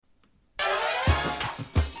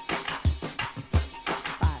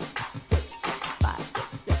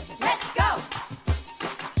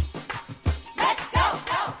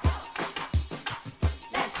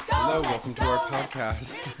Hello, welcome to our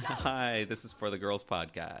podcast. Hi, this is For the Girls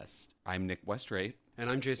Podcast. I'm Nick Westrate. And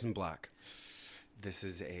I'm Jason Black. This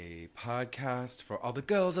is a podcast for all the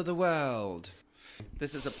girls of the world.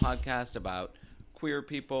 This is a podcast about queer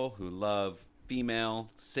people who love female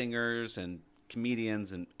singers and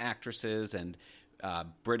comedians and actresses and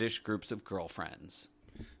British groups of girlfriends.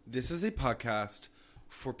 This is a podcast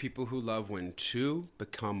for people who love when two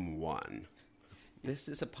become one. This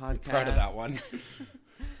is a podcast. Proud of that one.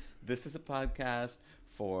 This is a podcast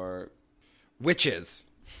for witches.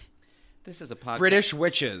 This is a podcast. British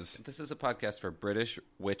witches. This is a podcast for British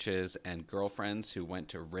witches and girlfriends who went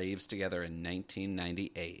to raves together in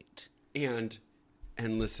 1998. And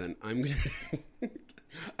listen, I'm gonna.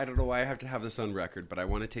 I don't know why I have to have this on record, but I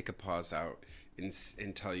want to take a pause out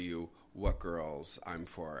and tell you what girls I'm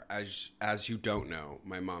for. As you don't know,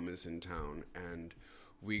 my mom is in town, and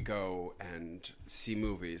we go and see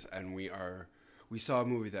movies, and we saw a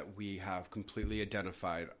movie that we have completely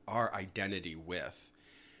identified our identity with.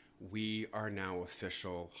 We are now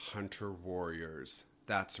official hunter warriors.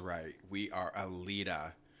 That's right. We are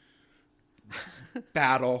Alita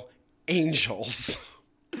battle angels.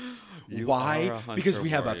 Why? Because we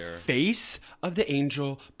have a face of the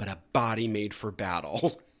angel, but a body made for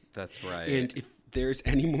battle. That's right. And if there's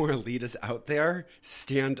any more Alitas out there,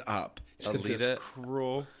 stand up. Alita, this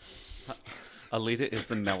cruel. Alita is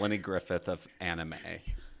the Melanie Griffith of anime.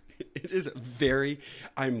 It is very.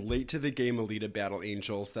 I'm late to the game, Alita Battle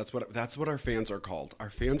Angels. That's what our fans are called. Our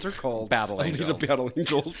fans are called Battle Alita Angels. Battle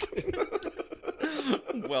Angels.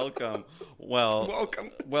 Welcome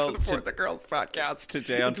to the For the Girls podcast.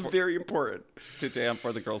 Today it's very important. Today on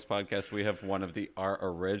For the Girls podcast, we have one of our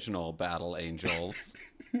original Battle Angels.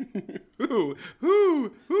 Who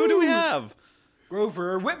do we have?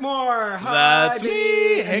 Grover Whitmore. Hi, That's babe.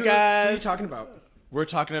 me. Hey, Who guys. are you talking about? We're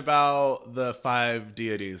talking about the 5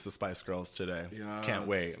 deities, the Spice Girls, today. Yes, Can't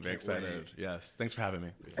wait. I'm very can't excited. wait. Yes. Thanks for having me.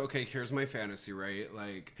 Okay, here's my fantasy, right?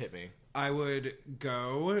 Like, Hit me. I would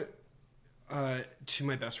go to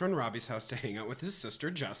my best friend Robbie's house to hang out with his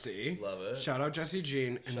sister Jessie. Love it. Shout out Jessie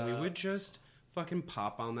Jean, and Shout we out. would just fucking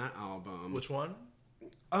pop on that album. Which one?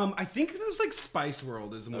 I think it was like Spice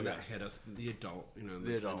World is the one Okay. that hit us, the adult,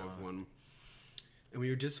 The adult kind of one. one. And we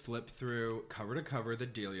would just flip through cover to cover the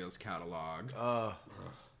Delia's catalog.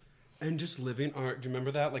 And just living art. Do you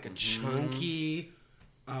remember that? Like a chunky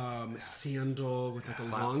sandal with like a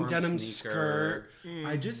long Platform denim sneaker. skirt.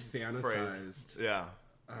 I just fantasized. Yeah.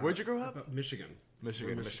 Where'd you grow up? About Michigan.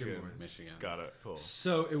 Michigan. We're Michigan. boys. Michigan. Got it. Cool.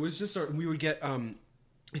 So it was just we would get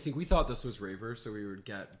I think we thought this was Raver, so we would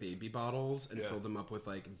get baby bottles and fill them up with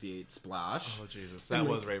like V8 Splash. Oh, Jesus. That And,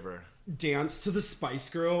 was like, Raver. Dance to the Spice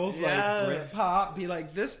Girls, Yes. like Britpop, be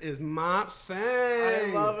like, this is my thing.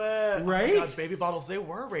 I love it. Right? Oh my God, baby bottles, they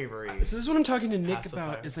were Ravery. So this is what I'm talking to Nick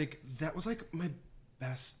Pacifier. about. Is like that was like my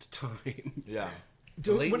best time. Yeah.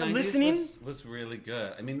 The late when I'm 90s listening, was really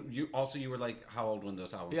good. I mean, you were like, how old when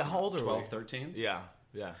those albums Yeah, came how old out? are 12, we? 13? Yeah.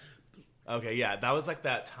 Okay, yeah. That was like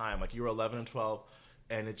that time. Like you were 11 and 12,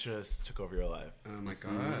 and it just took over your life. oh my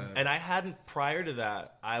god, And I hadn't, prior to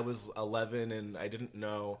that, I was 11 and I didn't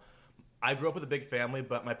know. I grew up with a big family,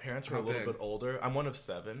 but my parents were How a little big? bit older. I'm one of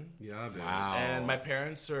 7. yeah, man. Wow. And my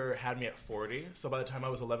parents had me at 40. So by the time I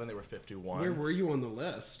was 11, they were 51. Where were you on the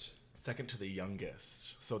list? Second to the youngest.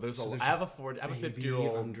 So there's there's I have a 40. I have a baby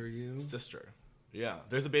 50-year-old under you? sister. Yeah,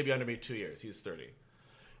 there's a baby under me 2 years. He's 30.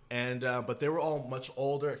 And but they were all much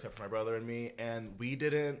older, except for my brother and me. And we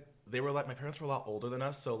didn't. They were like, my parents were a lot older than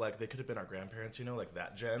us, so like they could have been our grandparents, like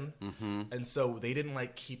that gen. Mm-hmm. And so they didn't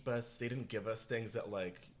like keep us. They didn't give us things that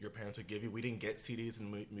like your parents would give you. We didn't get CDs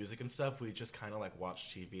and music and stuff. We just kind of like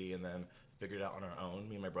watched TV and then figured it out on our own,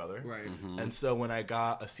 me and my brother. Right. Mm-hmm. And so when I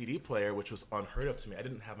got a CD player, which was unheard of to me, I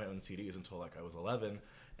didn't have my own CDs until like I was 11.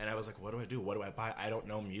 And I was like, what do I do? What do I buy? I don't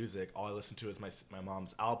know music. All I listen to is my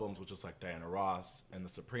mom's albums, which is like Diana Ross and the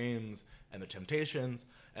Supremes and the Temptations.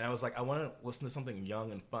 And I was like, I want to listen to something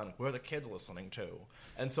young and fun. Where are the kids listening to?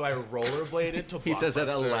 And so I rollerbladed to Blockbuster. He says at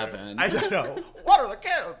 11. I don't know. What are the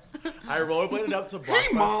kids? I rollerbladed up to Blockbuster. Hey,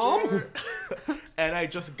 Mom! And I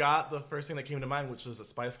just got the first thing that came to mind, which was the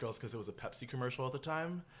Spice Girls, because it was a Pepsi commercial at the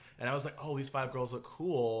time. And I was like, oh, these 5 girls look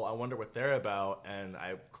cool. I wonder what they're about. And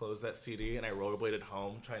I closed that CD and I rollerbladed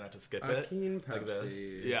home, trying not to skip it. Fucking Like this.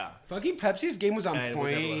 Pepsi. Yeah. Fucking Pepsi's game was on And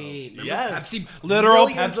point. we never Remember Yes. Pepsi, literal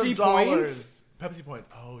Millions of Pepsi dollars. points. Pepsi points.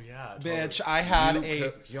 Oh, yeah. Totally. Bitch, I had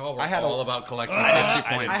Y'all were I had all about collecting Pepsi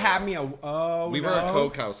points. I had me a. We were a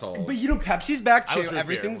Coke household. But you know, Pepsi's back I was too. root beer,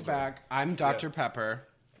 Everything's was back. I'm Dr. Yeah. Pepper.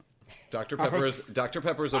 Dr.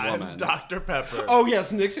 Pepper's a woman. I'm Dr. Pepper. Oh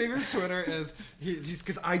yes, Nick's favorite Twitter is he's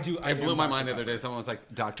because I do. I blew my mind the other day. Someone was like,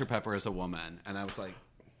 Dr. Pepper is a woman. And I was like,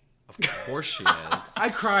 Of course she is. I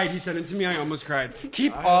cried. He sent it to me. I almost cried.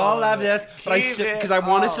 Keep all of this. But because I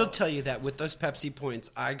want to still tell you that with those Pepsi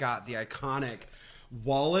points, I got the iconic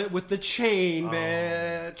wallet with the chain,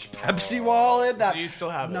 bitch. Pepsi wallet. That, do you still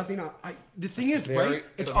have nothing it? on. The thing is, Very, right?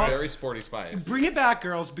 it's all, very sporty spice. bring it back,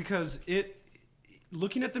 girls, because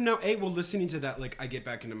looking at them now, listening to that, like, I get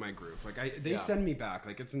back into my groove. Like, they send me back.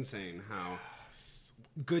 Like, it's insane how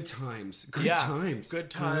good times. Good times. Good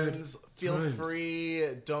times. Feel free.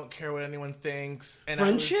 Don't care what anyone thinks. And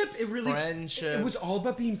Friendship. Friendship. It was all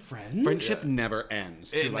about being friends. Friendship never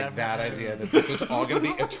ends. It To like never that ends. idea that this was all going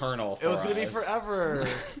to be eternal. For It was going to be us. forever.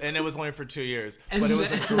 And it was only for 2 years. And But it was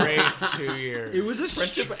then- a great 2 years. It was a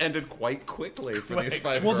Friendship ended quite quickly for these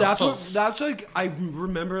 5 Well, girls. that's like I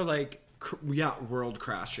remember like world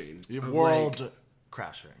crashing. Of, World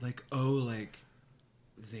crashing. like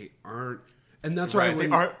they aren't, and that's why Right, they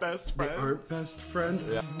aren't best friends. They aren't best friends.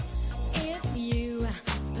 Yeah. If you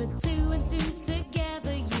put 2 and 2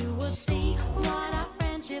 together, you will see what our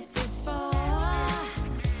friendship is for.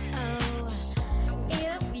 Oh,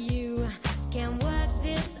 if you can work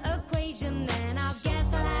this equation, then I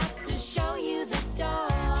guess I'll have to show you the door.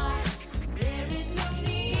 There is no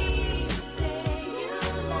need to say you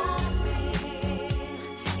love me.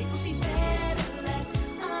 It would be better left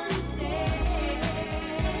unsaid.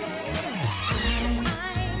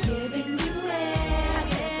 I'm giving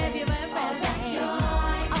you all that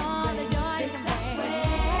joy, all the joy. Yes, I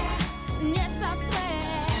swear. Yes, I swear.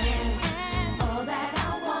 All that I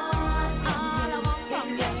want from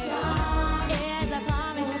you is a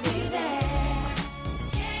promise to be there.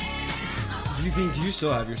 Do you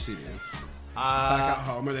still have your CDs back at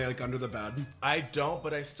home? Are they like under the bed? I don't,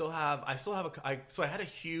 but I still have so I had a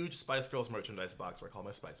huge Spice Girls merchandise box where I call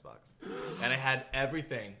my Spice box. And I had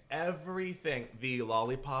everything. The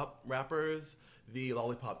lollipop wrappers, the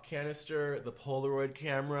lollipop canister, the Polaroid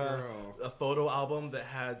camera, Girl. a photo album that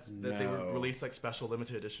they No. would release like special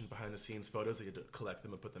limited edition behind the scenes photos. You had to collect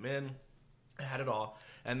them and put them in. I had it all.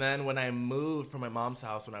 And then when I moved from my mom's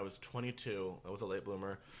house when I was 22, I was a late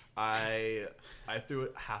bloomer, I threw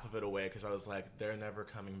half of it away because I was like, they're never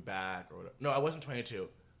coming back. Or whatever. No, I wasn't 22.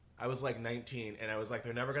 I was like 19, and I was like,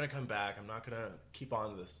 they're never going to come back. I'm not going to keep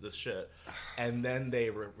on this shit. And then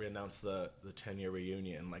they re-announced the 10-year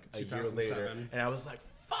reunion like a year later. 2007. And I was like,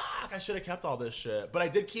 fuck, I should have kept all this shit. But I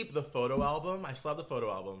did keep the photo album. I still have the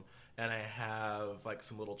photo album. And I have like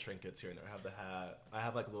some little trinkets here and there. I have the hat. I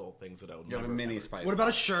have like little things that I would You have a never, mini ever- spice. What about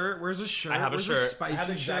a shirt? Where's a shirt? I have a Where's shirt. Spicy I have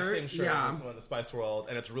the exact shirt? same shirt. Yeah. This one, the Spice World,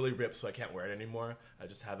 and it's really ripped, so I can't wear it anymore. I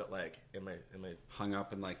just have it like in my. hung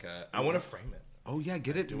up in like a. I want to frame it. Oh yeah,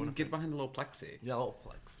 get it. Get it behind a little plexi. Yeah, a little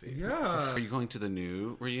plexi. Yeah. Are you going to the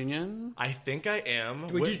new reunion? I think I am.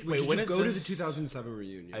 Did you when is go to the this? 2007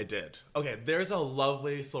 reunion? I did. Okay, there's a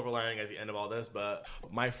lovely silver lining at the end of all this, but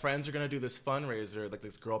my friends are going to do this fundraiser, like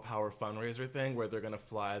this girl power fundraiser thing, where they're going to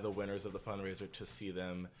fly the winners of the fundraiser to see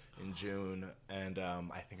them in June, and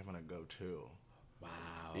I think I'm going to go too. Wow.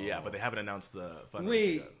 Yeah, but they haven't announced the fundraiser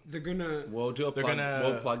Wait, yet. they're gonna. We'll do a They're plug. gonna-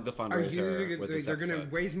 We'll plug the Are fundraiser you? with this They're gonna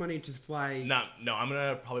episode. raise money to fly. No, I'm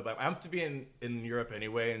gonna probably buy. I have to be in Europe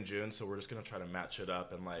anyway in June, so we're just gonna try to match it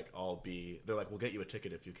up and like all be. They're like, we'll get you a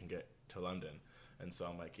ticket if you can get to London, and so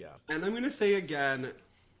I'm like, yeah. And I'm gonna say again,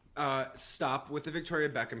 stop with the Victoria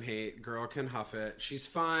Beckham hate. Girl can huff it. She's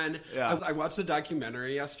fun. Yeah. I watched a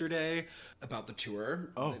documentary yesterday about the tour.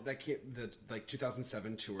 Oh. That came, the like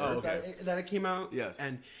 2007 tour Oh, okay. that it came out. Yes.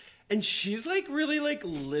 And she's like really like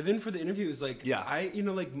living for the interviews. Like Yeah.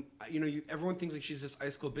 everyone thinks like she's this high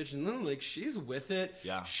school bitch, and then like she's with it.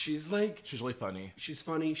 Yeah. She's like She's really funny. she's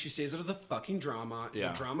funny. She stays out of the fucking drama.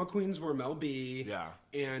 Yeah. The drama queens were Mel B. Yeah.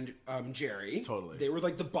 And Jerry. Totally. They were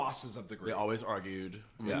like the bosses of the group. They always argued.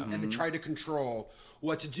 Yeah. And they tried to control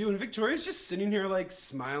what to do. And Victoria's just sitting here like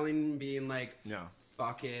smiling, being like, Yeah.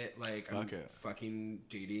 fuck it. Like, I'm Fuck it. fucking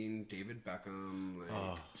dating David Beckham.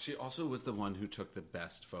 Like, She also was the one who took the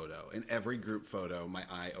best photo. In every group photo, my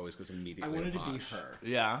eye always goes immediately. I wanted to be Posh. her.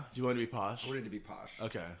 Yeah. Do you want to be posh? I wanted to be posh.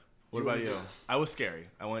 Okay. What about you? I was scary.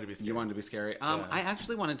 I wanted to be scary. You wanted to be scary. I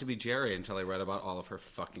actually wanted to be Jerry until I read about all of her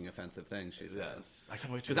fucking offensive things she says. Yes. I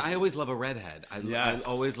can't wait to. Because I always love a redhead. I Yes.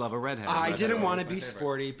 always love a redhead. I Redhead didn't is want to always be my favorite.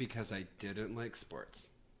 sporty because I didn't like sports.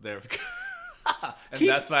 There. And Keep-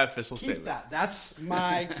 that's my official Keep statement. that. That's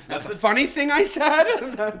my. That's the funny thing I said.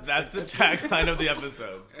 That's the tagline of the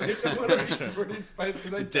episode. I don't want to be sporty spice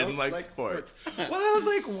because I Didn't don't like like sports. Well, I was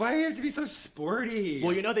like, why do you have to be so sporty?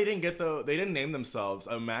 Well, you know, they didn't name themselves.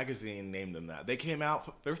 A magazine named them that. They came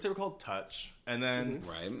out, first they were called Touch, and then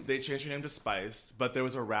Right. they changed their name to Spice, but there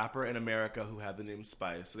was a rapper in America who had the name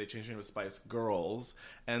Spice, so they changed their name to Spice Girls,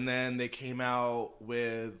 and then they came out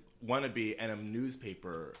with wannabe, and a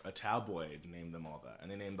newspaper, a tabloid, named them all that.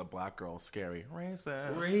 And they named the black girl Scary.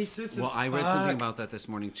 Racist. Well, I read something about that this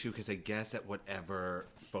morning, too, because I guess at whatever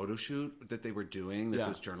photo shoot that they were doing, that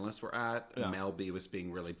those journalists were at, Mel B was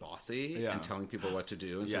being really bossy and telling people what to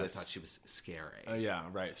do, and so they thought she was scary. Yeah,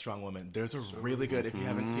 right. Strong woman. There's a really good, if you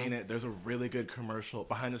haven't seen it, there's a really good commercial,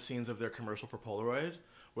 behind the scenes of their commercial for Polaroid,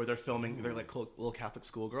 where they're filming, they're like little Catholic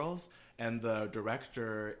schoolgirls, and the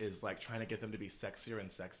director is like trying to get them to be sexier and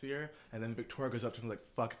sexier, and then Victoria goes up to him like,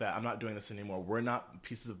 fuck that, I'm not doing this anymore. We're not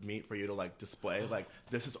pieces of meat for you to like display. Like,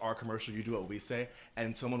 this is our commercial, you do what we say.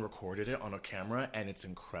 And someone recorded it on a camera, and it's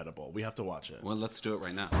incredible. We have to watch it. Well, let's do it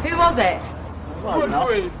right now. Who was it?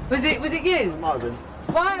 Was it you? Marvin.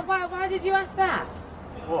 Why did you ask that?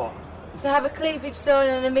 What? To have a cleavage shown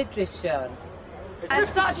and a midriff shown?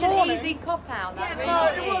 It's such an easy cop out. That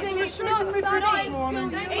really is. It's not sunny.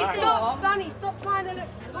 It's not sunny. Stop trying to look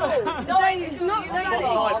cool. No, it's not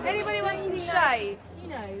sunny. Anybody wants some shade? You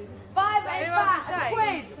know. Buy a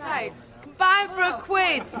quid. Shade. Buy for a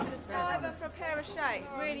quid. Buy for a pair of shade.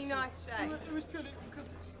 Really nice shade. It was purely because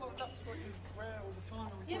it's like that's what you wear all the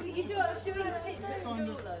time. Yeah, but you do it. Show your tits at school,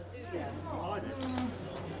 though, do you? I do.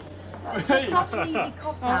 That's such an easy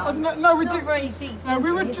cop out. No, we Not did. very deep. No,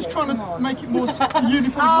 we were is just it? trying Come to on. make it more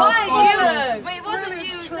uniform. Oh, but it wasn't Really, you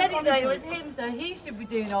it's who true, said it though, it was honestly. him, so he should be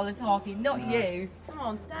doing all the talking, not you. Come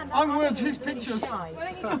on, stand up. I'm I words, think his it's really pictures. shy. Why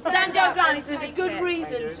don't you just Stand your ground, if there's a Take good it.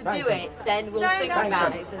 reason to do it, then we'll think up.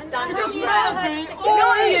 about it. So stand Because your Mel B Not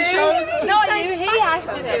always you, shows. not you, he has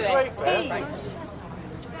to do it. He.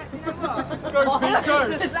 Go, Pete, go.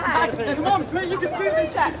 Come on, Pete, you can do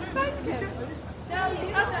this. He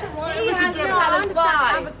has to tell us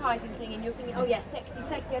why. Advertising thing, and you're thinking, oh yeah, sexy,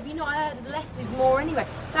 sexy. Have you not heard less is more anyway?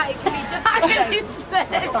 That is to be just. I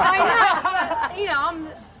know, but, you know, I'm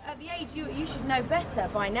at the age you should know better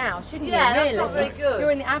by now, shouldn't you? Yeah, really? that's not very good.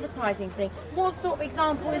 You're in the advertising thing. What sort of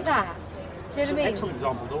example is that? Do you know what I mean? Excellent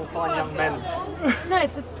examples, all fine young men. No,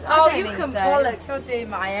 it's a. Oh, I don't you think can so. bollocks, you're doing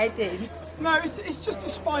my head in. No, it's just to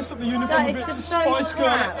spice up the uniform That a is bit, to just so spice girl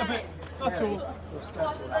crap. a bit. That's all. What,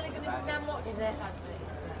 there's only going to be man watches it?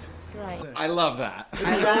 Great. I love that. So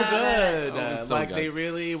good. Oh, it's so like good. they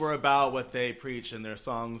really were about what they preach in their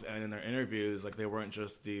songs and in their interviews. Like they weren't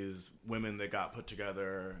just these women that got put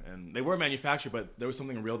together, and they were manufactured, but there was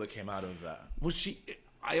something real that came out of that. Well,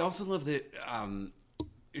 I also love that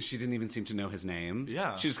she didn't even seem to know his name.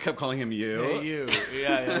 Yeah. She just kept calling him you. Hey, you.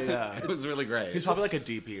 Yeah. It was really great. He's probably like a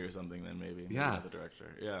DP or something then, maybe. Yeah. The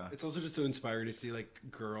director. Yeah. It's also just so inspiring to see like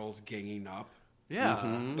girls ganging up. Yeah.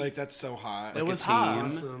 Like that's so hot. It Like, was a hot. team.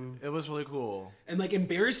 Awesome. It was really cool. And like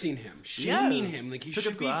embarrassing him, shaming Yes. him. Like he Took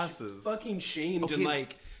should his be glasses. fucking shamed Okay. and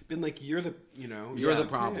like been like you're the You're Yeah. the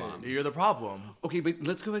problem. You're the problem. Okay, but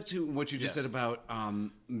let's go back to what you just Yes. said about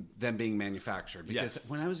them being manufactured. Because Yes.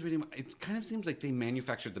 when I was reading, it kind of seems like they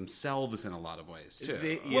manufactured themselves in a lot of ways,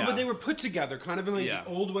 too. Well, but they were put together kind of in like Yeah. the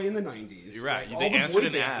old way in the 90s. You're right. All They the answered boy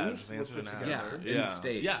an bands ad. They were answered put an ad. together. Yeah. In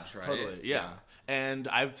stage, yeah, right? totally. Yeah. And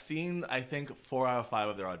I've seen, I think, 4 out of 5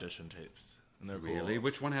 of their audition tapes. And they're cool. Really?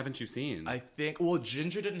 Which one haven't you seen? I think, well,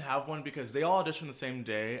 Ginger didn't have one because they all auditioned the same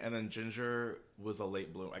day, and then Ginger was a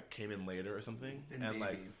late bloomer, like came in later or something.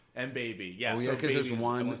 And Baby. Yeah, oh, so yeah, because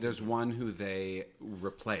Baby- there's one who they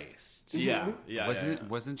replaced. Yeah.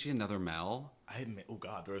 Wasn't she another Mel? Oh,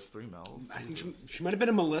 God, there was 3 Mels. I think she might have been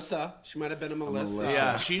a Melissa. She might have been a Melissa. Melissa.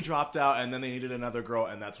 Yeah, she dropped out, and then they needed another girl,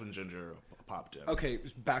 and that's when Ginger popped in. Okay,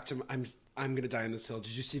 back to I'm gonna die in this hill.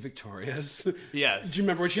 Did you see Victoria's? Yes. Do you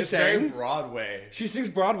remember what she it's sang? Very Broadway. She sings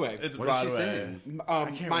Broadway. It's What does she Broadway.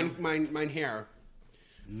 sing? Mine hair.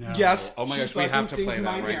 No. Yes. Oh my she gosh, we have fucking to sings play that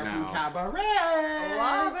Mine right Hair now. From Cabaret.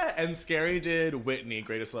 Love it. And Scary did Whitney,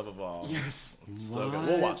 Greatest Love of All. Yes. It's so good.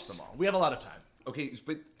 We'll watch them all. We have a lot of time. Okay,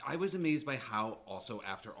 but I was amazed by how also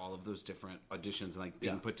after all of those different auditions and like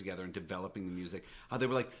being put together and developing the music, how they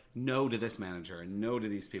were like, no to this manager and no to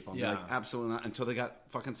these people. And they're like, absolutely not, until they got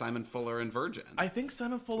fucking Simon Fuller and Virgin. I think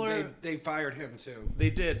Simon Fuller... They fired him too. They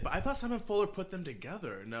did, but I thought Simon Fuller put them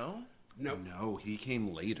together, no? No, he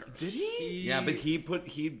came later. Did he? Yeah, but he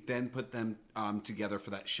then put them together for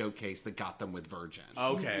that showcase that got them with Virgin.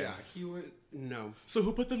 Okay. Yeah, he would. No. So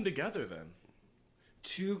who put them together then?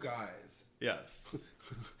 2 guys. Yes.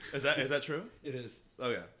 Is that true? It is. Oh,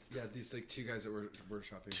 yeah. Yeah, these like 2 guys that were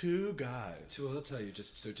shopping. 2 guys. 2, I'll tell you.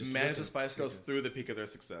 Just Manage the Spice Girls through the peak of their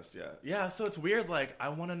success, yeah. Yeah, so it's weird, like, I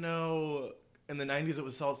want to know... In the 90s, it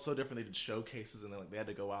was so different. They did showcases, and they had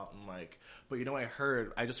to go out and, like... But you know what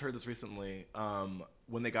I just heard this recently,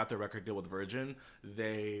 when they got their record deal with Virgin,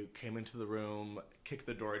 they came into the room, kicked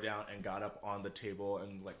the door down, and got up on the table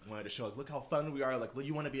and like wanted to show, like, look how fun we are. Like,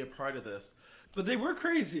 you want to be a part of this. But they were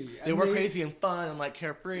crazy. They were crazy and fun and like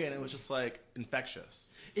carefree, and it was just like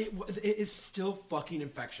infectious. It is still fucking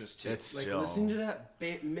infectious too. It's like still... listening to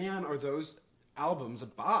that man, or those albums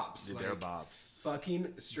of bops. Dude, like, they're bops.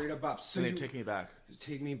 Fucking straight up bops. So and they take me back.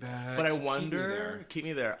 Take me back. But I wonder, keep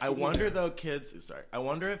me there. I wonder though, kids. Sorry, I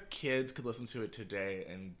wonder if kids could listen to it today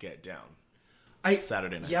and get down.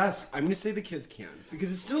 Saturday night. Yes, I'm gonna say the kids can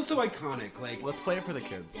because it's still so iconic. Like, let's play it for the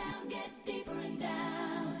kids. Get deeper and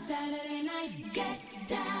down. Saturday night, get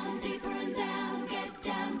down, deeper and down. Get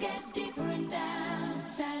down, get deeper and down.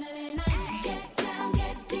 Saturday night, get down,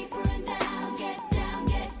 get deeper and down. Get down,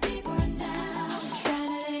 get deeper and down.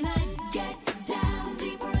 Saturday night, get down,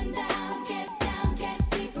 deeper and down. Get down, get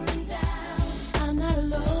deeper and down. I'm not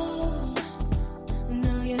alone.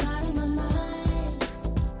 No, you're not in my mind.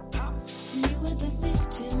 You were the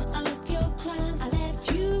victim of your crime. I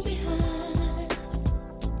left you behind.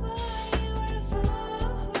 Boy, you were a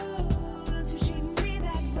fool to treat me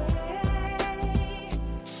that way.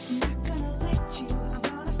 I'm not gonna let you. I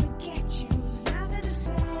wanna forget you. There's nothing to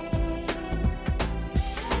say.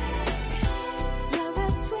 You're a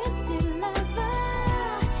twisted lover.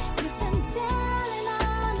 Yes, I'm telling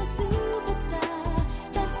on a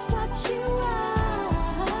superstar. That's what you are.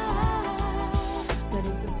 But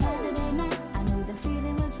it was Saturday night. I knew the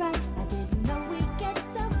feeling was right. I didn't know we'd get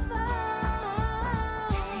so far.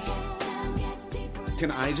 Get down, get deeper.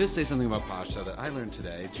 Can I just say something about Pasha that I learned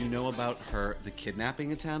today? Do you know about the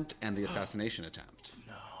kidnapping attempt and the assassination attempt?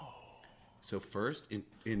 No. So first, in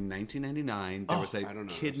 1999, there was a I don't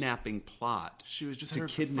know kidnapping plot. She was just to her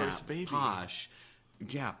kidnap first baby. Posh.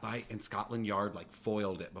 Yeah, and Scotland Yard like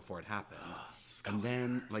foiled it before it happened. And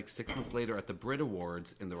then, like 6 months later, at the Brit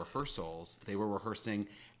Awards, in the rehearsals, they were rehearsing,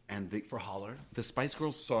 and For Holler? the Spice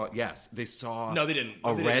Girls saw. Yes, they saw. No, they didn't.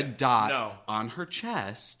 A They red didn't. dot No. on her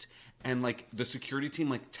chest, and like the security team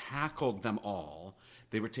like tackled them all.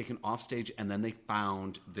 They were taken off stage, and then they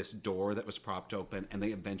found this door that was propped open, and they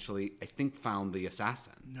eventually, I think, found the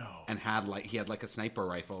assassin. No. And he had like a sniper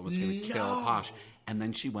rifle and was going to kill Posh. And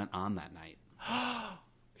then she went on that night.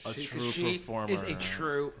 A true she performer. is a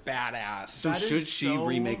true badass. So That is should she so-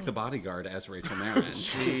 remake The Bodyguard as Rachel Marin?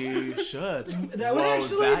 She should. That would Whoa,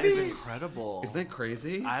 actually that is be- incredible. Isn't that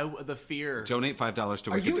crazy? The fear. Donate $5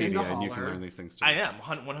 to Are you into Wikipedia, and you can Holler? learn these things too. I am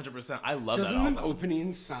 100%. I love Doesn't that an album.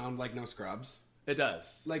 opening sound like No Scrubs? It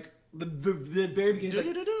does. Like the very beginning, like,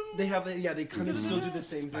 Do-do-do-do. they have they kind of still do the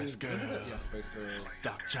same Spice thing. Girl. Yeah, Spice Girls.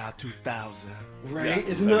 Dark Child 2000. Right? Yeah.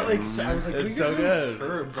 Isn't that like? I was like, It's we so could good.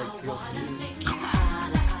 Curb, like TLC.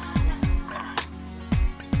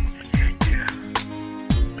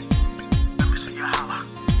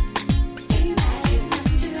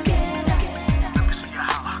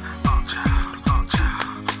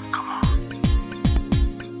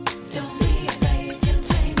 Don't be afraid to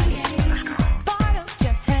play my game. Why don't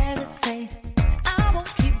you hesitate? I won't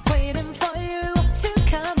keep waiting for you to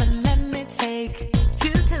come and let me take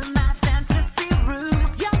you to my fantasy room.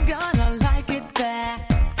 You're gonna like it there,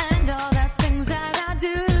 and all the things that I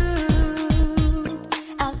do.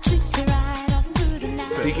 I'll treat you right all through the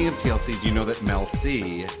night. Speaking of TLC, do you know that Mel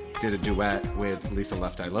C did a duet with Lisa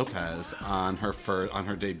Left Eye Lopez on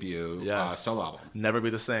her debut solo album? Never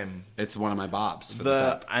Be the Same. It's one of my bobs for this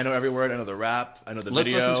app. I know every word. I know the rap. I know the Let's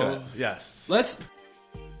video. listen to it. Yes. Let's.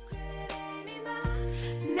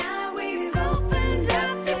 Now we've opened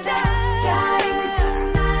up the door. Starting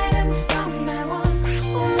tonight and from now on,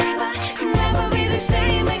 we'll never be the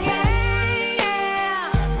same again.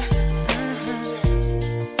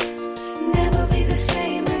 Never be the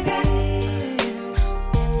same again.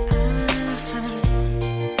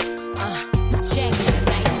 January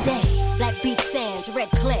night and day, black beach sands, red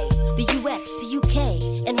clay, the US to UK,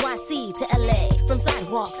 NYC to LA, from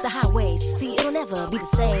sidewalks to highways. See, it'll never be the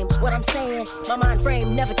same. What I'm saying, my mind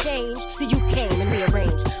frame never changed. So you came and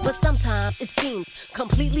rearranged. But sometimes it seems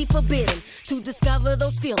completely forbidden to discover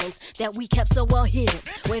those feelings that we kept so well hidden.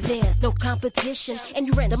 Where there's no competition, and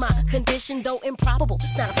you render my condition, though improbable.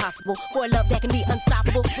 It's not impossible for a love that can be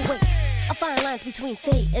unstoppable. But wait, I find lines between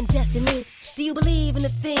fate and destiny. Do you believe in the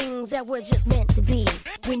things that were just meant to be?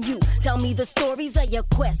 When you tell me the stories of your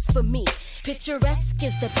quest for me, picturesque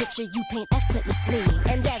is the picture you paint effortlessly.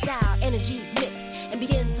 And as our energies mix and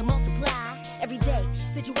begin to multiply, everyday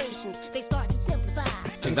situations, they start to simplify.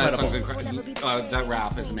 That song's incredible. That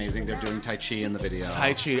rap is amazing. They're doing Tai Chi in the video.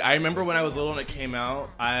 Tai Chi. I remember when I was little and it came out,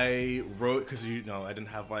 I wrote, because I didn't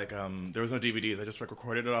have there was no DVDs. I just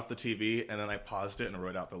recorded it off the TV and then I paused it and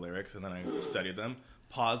wrote out the lyrics and then I studied them.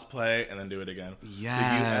 pause, play, and then do it again.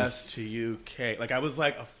 Yes. The US to UK. Like, I was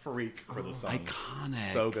like a freak for the song.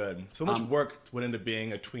 Iconic. So good. So much work went into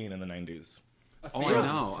being a tween in the 90s. Oh, I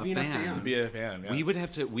know. To be a fan. To be a fan, yeah. We would have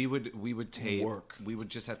to. We would tape. Work. We would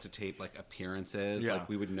just have to tape like appearances. Yeah. Like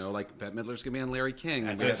we would know like Bette Midler's gonna be on Larry King.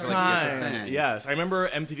 At And we had this to, like, get the time, thing. yes. I remember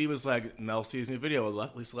MTV was like, Mel C's new video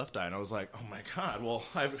with Lisa Left Eye, and I was like, oh my god, well,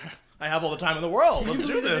 I have all the time in the world. Let's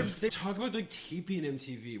do this. They talk about like taping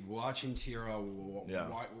MTV, watching TRL,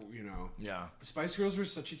 you know. Yeah. Spice Girls were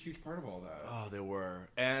such a huge part of all that. Oh, they were.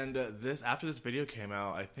 And after this video came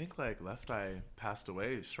out, I think like Left Eye passed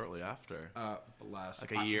away shortly after. Bless.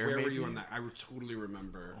 Like a year, Where were maybe? you on that? I would totally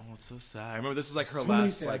remember. Oh, it's so sad. I remember this is like her So many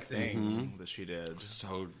last sad like things. thing that she did.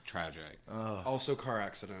 So tragic. Also, car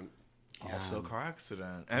accident. Also, car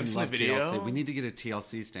accident. I And I've seen the love video. TLC. We need to get a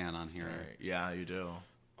TLC stand on here. Right. Yeah, you do.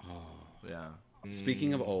 Oh, yeah.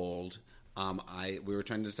 Speaking of old, we were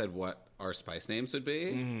trying to decide what our spice names would be,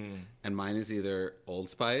 and mine is either Old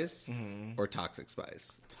Spice or Toxic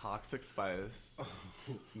Spice. Toxic Spice.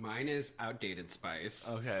 Mine is outdated Spice.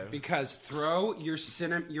 Okay. Because throw your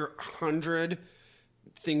 100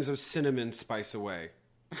 things of cinnamon spice away.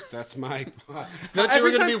 That's my. Thought you were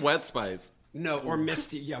going to be Wet Spice. No, or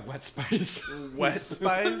Misty. Yeah, wet spice. Wet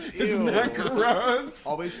Spice? Ew. Isn't that gross?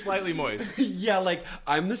 Always slightly moist. Yeah, like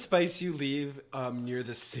I'm the spice you leave near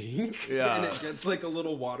the sink, Yeah. and it gets like a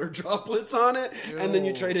little water droplets on it, and then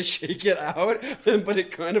you try to shake it out, but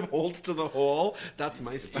it kind of holds to the hole. That's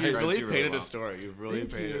my spice. You've really you really painted well. a story. You've really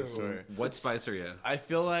Thank painted you. a story. What spice are you? I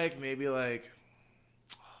feel like maybe like,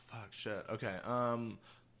 shit. Okay,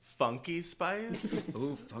 Funky Spice.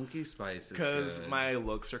 Ooh, Funky Spice is Because good. my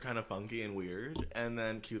looks are kind of funky and weird, and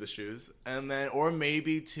then cue the shoes, and then or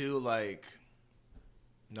maybe to like,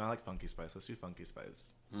 no, I like Funky Spice. Let's do Funky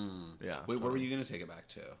Spice. Yeah. Wait, where were you going to take it back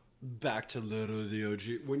to? Back to Little the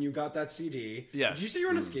OG. When you got that CD, Yes. Did you say you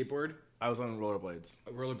were on a skateboard? I was on rollerblades.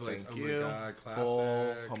 Rollerblades. Thank Oh you. my god, classic.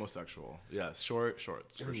 Full homosexual. Yes, shorts for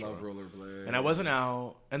I sure. love rollerblades. And I wasn't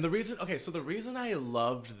out. And the reason I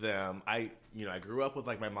loved them, I grew up with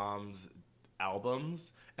like my mom's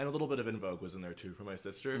albums, and a little bit of In Vogue was in there too for my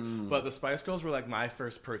sister. But the Spice Girls were like my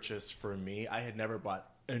first purchase for me. I had never bought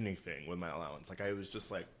anything with my allowance. Like I was just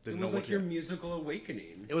like It was like your musical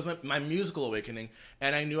awakening. It was my musical awakening,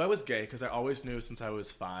 and I knew I was gay because I always knew since I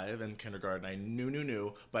was 5 in kindergarten. I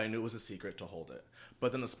knew, but I knew it was a secret to hold it.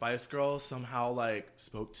 But then the Spice Girls somehow like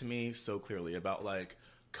spoke to me so clearly about like,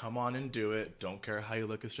 come on and do it. Don't care how you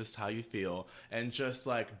look, it's just how you feel. And just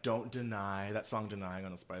like, don't deny that song Denying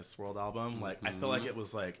on the Spice World album. Like I feel like it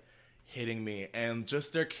was like hitting me, and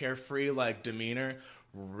just their carefree like demeanor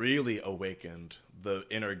really awakened the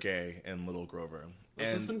inner gay in Little Grover.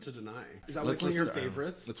 Let's And listen to Deny. Is that let's one of your listen to-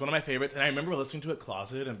 favorites? It's one of my favorites, and I remember listening to it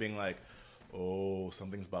closeted and being like, oh,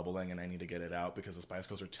 something's bubbling and I need to get it out because the Spice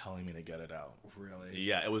Girls are telling me to get it out. Really?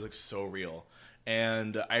 Yeah, it was like so real.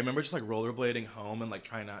 And I remember just like rollerblading home and like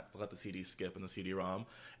trying not to let the CD skip in the CD-ROM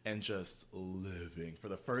and just living. For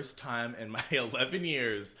the first time in my 11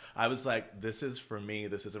 years, I was like, this is for me,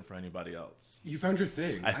 this isn't for anybody else. You found your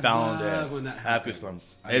thing. I found love it. when that I have happens.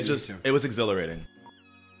 goosebumps. I do It too. it was exhilarating.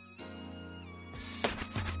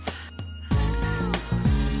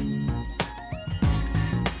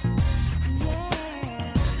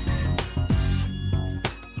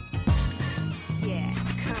 Yeah,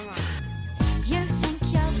 come on. You think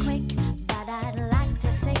you're quick, but I'd like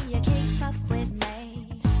to see you keep up with me.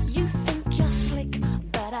 You think you're slick,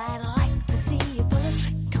 but I'd like to see you pull a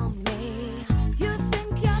trick on me. You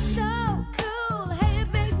think you're so cool, hey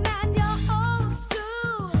big man, you're old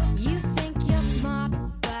school. You think you're smart,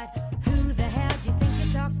 but who the hell do you think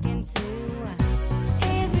you're talking to?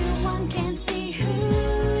 Everyone can see who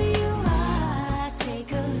you are.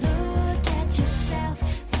 Take a look at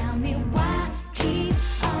yourself. Tell me why keep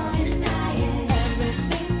on denying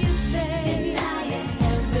everything you say, denying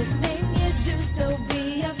everything you do. So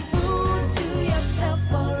be a fool to yourself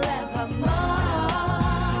forevermore.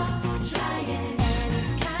 Trying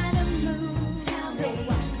any kind of move. Tell me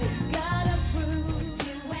what's it gotta prove?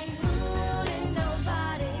 You ain't fooling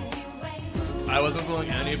nobody. You ain't fooling. I wasn't fooling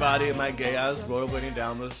anybody in my gay ass rollerblading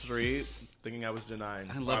down the street thinking I was denying.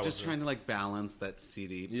 I love just trying to like balance that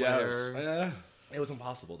CD Yes. player. It was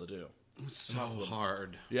impossible to do. So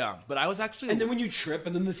hard. Yeah, but I was actually... And then when you trip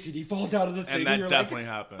and then the CD falls out of the thing, and that you're definitely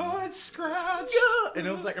like, happened. oh, it's scratched. Yeah. And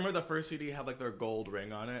it was like, I remember the first CD had like their gold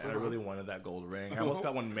ring on it, and I really wanted that gold ring. I almost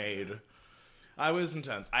got one made. I was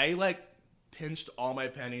intense. I like pinched all my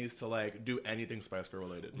pennies to like do anything Spice Girl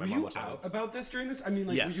related. My Were mom you would tell me. out about this during this? I mean,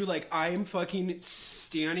 like, Yes. were you like, I'm fucking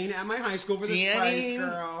standing at my high school for the Spice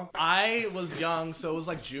Girl? I was young, so it was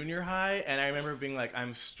like junior high, and I remember being like,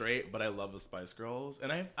 I'm straight, but I love the Spice Girls.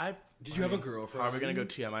 And I Did you have a girlfriend? How are we gonna go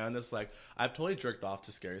TMI on this? Like, I've totally jerked off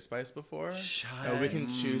to Scary Spice before. We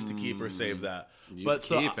can choose to keep or save that. You but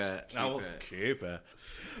keep it. I will Keep it. keep it.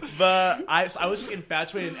 But I was just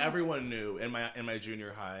infatuated, and everyone knew in my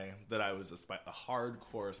junior high that I was a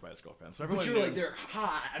hardcore Spice Girl fan. So everyone But you're knew like, they're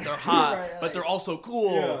hot. they're hot, Right, but like- they're also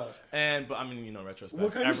cool. Yeah. But I mean, you know, retrospect.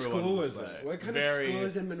 What kind of everyone school was like, it? What kind very of school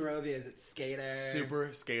is in Monrovia? Is it skater? super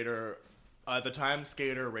skater? At the time,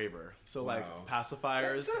 skater raver. So like Wow.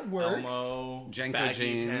 pacifiers, That works. Elmo, Jenko baggy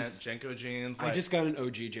jeans. pants, Jenko jeans. I like, just got an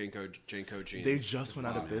OG Janko jeans. they just went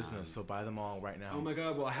out of business, so buy them all right now. Oh my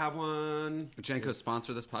god, well, I have one. Janko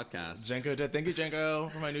sponsor this podcast. Jenko did. Thank you,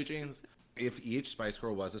 Jenko, for my new jeans. If each Spice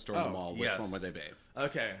Girl was a store in the mall, which yes. one would they be?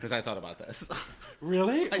 Okay. Because I thought about this.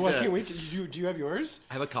 Really? I Well, I did. can't wait. Do you have yours?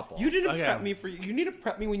 I have a couple. You didn't Okay. prep me for. You need to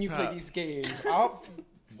prep me when you play Huh. these games. I'll,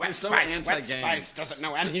 Wet so Spice. Wet anti-game. Spice doesn't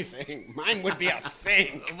know anything. Mine would be a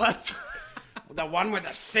sink. What? The one with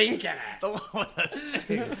a sink in it. The one with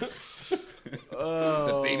the sink.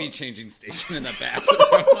 the baby changing station in the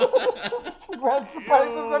bathroom. Red Spice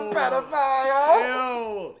is a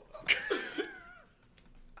pedophile. Ew.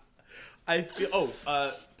 I feel.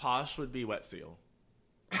 Posh would be Wet Seal.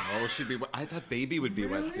 Oh, she'd be. I thought baby would be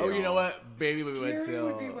Wet Seal. Oh, you know what? Baby would be Wet Scary Seal.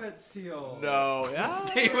 would be Wet Seal. No. Yeah.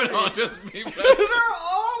 They would all just be Wet They're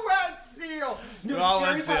all Wet Seal. No, They're all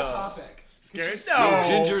Wet Scary's Hot Seal. Topic. Scary. No, No.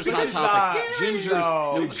 Ginger's this hot is topic. not- Ginger's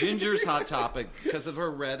No. Ginger's hot topic because of her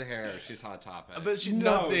red hair. She's hot topic. But she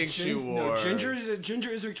No, nothing she wore. No, Ginger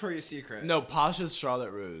is Victoria's Secret. No, Posh is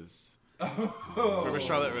Charlotte Ruse. Remember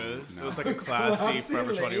Charlotte Ruse? It was like a classy Classy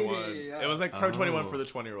Forever 21. lady, yeah. It was like Forever 21 for the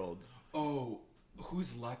 20-year-olds. Oh,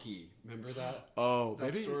 who's Lucky? Remember that? Oh,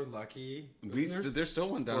 That maybe store Lucky. There's still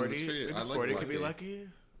one down the Sporty. street. Maybe I like Sporty could be Lucky. lucky.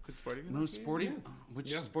 Could Sporty be No, lucky? Sporty.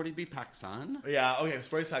 Which Sporty be PacSun? Yeah, okay,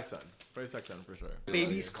 Sporty's PacSun. Sporty's PacSun for sure.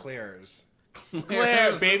 Baby's Claire's.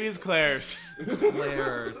 Claire, baby's Claire's.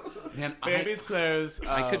 Claire's. Man, Baby's Claire's.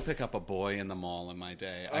 I could pick up a boy in the mall in my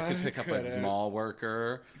day. I could pick up a couldn't. mall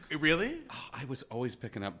worker. Really? Oh, I was always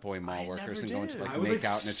picking up boy mall I workers never and going to did. like I was make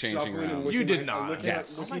like out in a changing shuffling and room. looking You did at- not. looking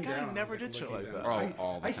Yes. at- Oh my looking God, I down. never Like, did shit looking like down. that. Oh,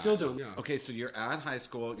 all the I time. still don't. Yeah. Okay, so you're at high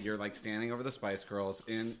school. You're like standing over the Spice Girls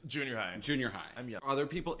in Junior high. junior high. I'm young. Are there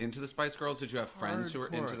people into the Spice Girls? Did you have friends who were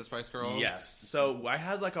into Hardcore. the Spice Girls? Yes. So I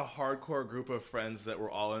had like a hardcore group of friends that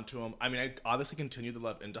were all into them. I mean, I obviously continued to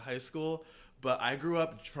love into high school, but I grew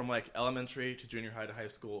up from like elementary to junior high to high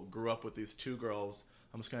school, grew up with these two girls.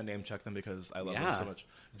 I'm just going to name check them because I love them Yeah. so much.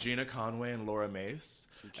 Gina Conway and Laura Mace.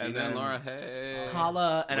 Gina and Laura, hey.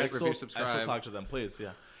 Holla. And Rate, I still, review, I subscribe. still talk to them, please. Yeah.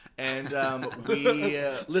 And we...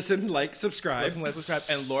 Listen, like, subscribe. Listen, like, subscribe.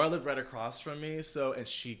 And Laura lived right across from me, and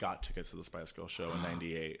she got tickets to the Spice Girl show in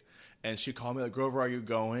 '98. And she called me like, Grover, are you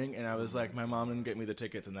going? And I was like, my mom didn't get me the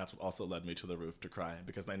tickets, and that's what also led me to the roof to cry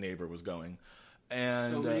because my neighbor was going.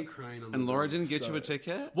 And So many crying on the And Laura road. didn't get you a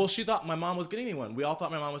ticket? well, she thought my mom was getting me one. We all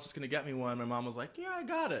thought my mom was just going to get me one. My mom was like, yeah, I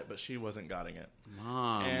got it, but she wasn't getting it.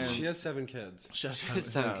 Mom. And She has 7 kids. she has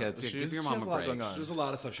seven kids. Yeah, give your mom has a lot break. going on. There's a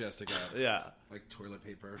lot of stuff she has to get. Yeah. Like toilet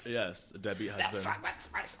paper. Yes. A deadbeat husband.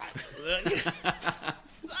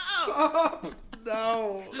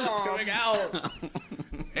 No. It's coming out.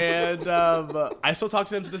 And I still talk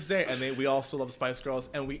to them to this day, and we all still love Spice Girls,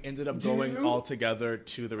 and we ended up going you? all together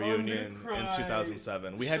to the reunion in cry.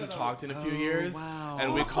 2007. We hadn't talked in a few years, wow.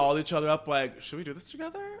 and we called each other up like, should we do this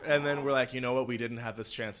together? And then we're like, you know what? We didn't have this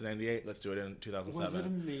chance in '98. Let's do it in 2007. Was it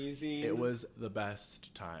amazing? It was the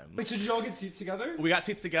best time. Wait, so did you all get seats together? We got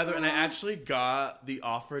seats together, and I actually got the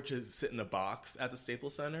offer to sit in a box at the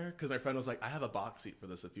Staples Center because my friend was like, I have a box seat for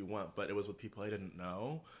this if you want, but it was with people I didn't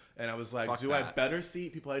know. And I was like, Fuck do I that. better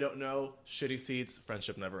seat people I don't know? Shitty seats,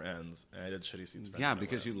 friendship never ends. And I did shitty seats. Friendship Yeah, never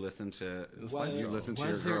because you ends. listen to Was- you listen to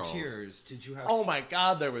your Was there girls. tears? Did you have? Oh my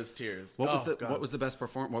God, there was tears. What was Oh, the God. what was the best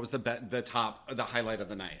perform? What was the highlight of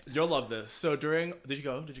the night? You'll love this. So did you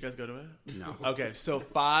go? Did you guys go to it? No. Okay, so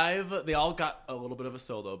they all got a little bit of a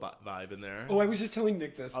solo vibe in there. Oh, I was just telling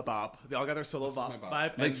Nick this. A bop. They all got their solo vibe.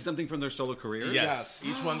 Like and- something from their solo career? Yes.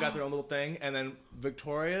 Each one got their own little thing. And then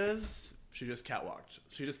Victoria's, she just catwalked.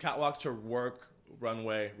 She just catwalked to work,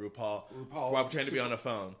 runway, RuPaul. While pretending to be on a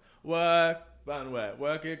phone. Work, runway,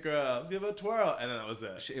 work it, girl. Give a twirl. And then that was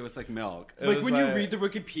it. It was like milk. It Like was when you read the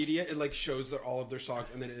Wikipedia, it like shows all of their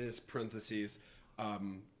songs, and then it is parentheses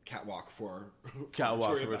catwalk for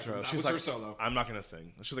Catwalk Victoria for Beckham. Victoria. That She's was like, her solo. I'm not gonna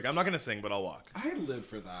sing. She's like, I'm not gonna sing, but I'll walk. I live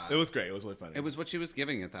for that. It was great. It was really funny. It was what she was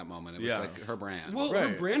giving at that moment. It was Yeah. like her brand. Well, her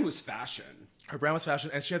Right. brand was fashion. Her brand was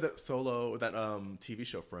fashion, and she had that solo, that TV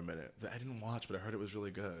show for a minute that I didn't watch, but I heard it was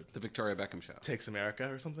really good. The Victoria Beckham show. Takes America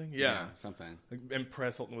or something. Yeah, something. Like, and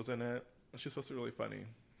Perez Hilton was in it. She was supposed to be really funny.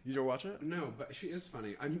 Did you ever watch it? No, but she is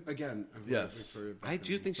funny. I Yes. Victoria I Beckham.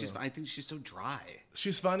 do think she's. I think she's so dry.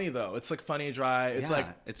 She's funny though. It's like funny, dry. It's Yeah, like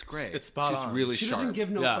it's great. It's spot She's on. really She sharp. doesn't give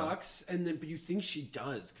no Yeah. fucks, but you think she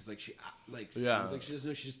does because she Yeah. seems like she doesn't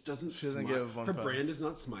know. She just doesn't. She doesn't smile. give one Her fuck. brand is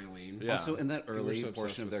not smiling. Yeah. Also, in that early so obsessed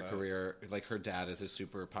portion of with their that. career, like her dad is a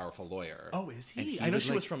super powerful lawyer. Oh, is he? And I know would,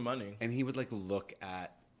 she was from Money. And he would like look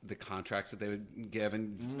at the contracts that they would give,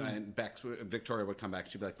 and Victoria would come back.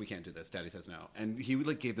 She'd be like, "We can't do this. Daddy says no." And he would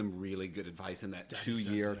like give them really good advice in that Daddy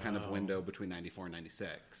 2-year says kind of no. window between 94 and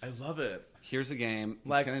 96. I love it. Here's a game.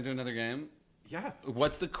 Like- Can I do another game? Yeah.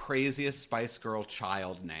 What's the craziest Spice Girl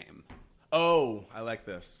child name? Oh, I like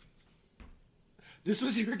this. This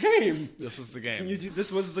was your game. This was the game. Can you do?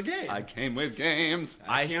 This was the game. I came with games.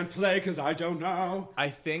 I can't play because I don't know. I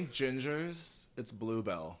think Ginger's. It's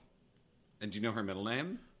Bluebell. And do you know her middle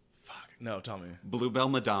name? Fuck. No, tell me. Bluebell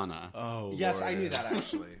Madonna. Oh, Yes, Lord. I knew that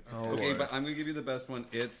actually. Okay, Lord. but I'm going to give you the best one.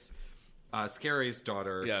 It's Scary's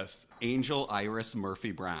daughter. Yes. Angel Iris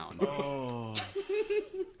Murphy Brown. Oh.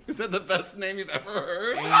 Is that the best name you've ever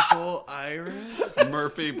heard? Angel Iris?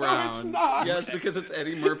 Murphy Brown. it's not. Yes, because it's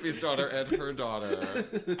Eddie Murphy's daughter and her daughter.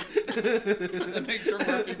 That makes her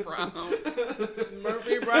Murphy Brown.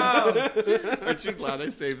 Murphy Brown. Aren't you glad I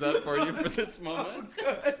saved that for you for this moment?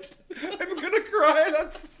 Good. I'm gonna cry.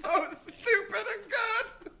 That's so stupid and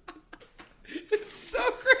good. It's so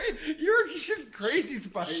great. You're crazy,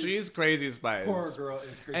 Spice. She's crazy Spice. Poor girl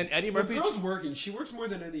is crazy. And Eddie The Murphy- girl's working. She works more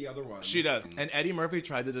than any other one. She does. And Eddie Murphy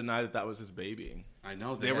tried to deny that was his baby. I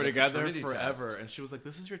know. They had were a together paternity forever, test. and she was like,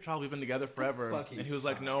 "This is your child. We've been together forever." fucking And he was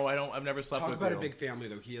like, sucks. "No, I don't. I've never slept Talk with about you." a big family,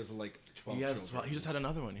 though. He has like 12 Yes, children. he just had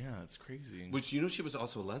another one. Yeah, it's crazy. Which, you know, she was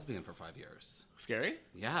also a lesbian for 5 years. Scary?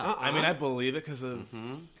 Yeah. I mean, I believe it because of.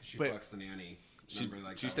 She But- fucks the nanny. She, Remember,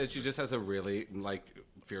 like, she that said was she her- just has a really, like,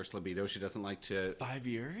 fierce libido. She doesn't like to... 5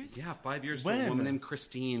 years? Yeah, 5 years to When? a woman named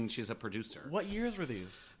Christine. She's a producer. What years were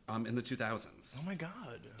these? In the 2000s. Oh my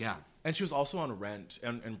god. Yeah. And she was also on Rent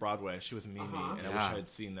and Broadway. She was Mimi, and I wish Yeah. I had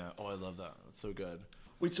seen that. Oh, I love that. It's so good.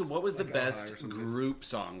 Wait, so what was the Like best or something. group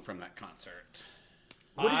song from that concert?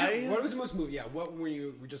 What was the most movie? Yeah, what were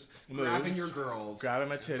you just grabbing Moved. your girls? Grabbing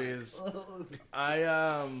my titties.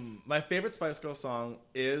 My favorite Spice Girl song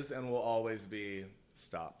is and will always be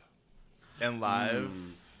Stop. And live,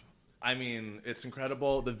 I mean, it's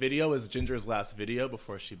incredible. The video is Ginger's last video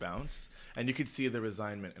before she bounced, and you could see the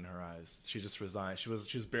resignment in her eyes. She just resigned. She was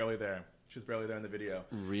barely there. She was barely there in the video.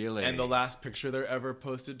 Really? And the last picture they're ever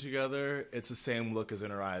posted together, it's the same look as in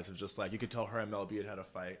her eyes of just like, you could tell her and Mel B had a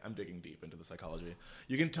fight. I'm digging deep into the psychology.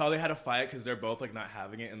 You can tell they had a fight because they're both like not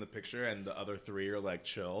having it in the picture, and the other three are like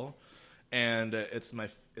chill. And it's my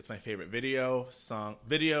favorite video.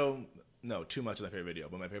 No, too much of my favorite video,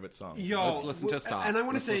 but my favorite song. Yo, Let's listen to Stop. And I want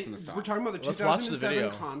to Let's say, listen to Stop. we're talking about the Let's watch the 2007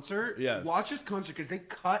 video. concert. Yes. Watch this concert because they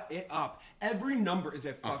cut it up. Every number is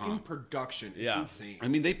a fucking production. It's Yeah. insane. I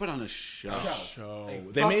mean, they put on a show.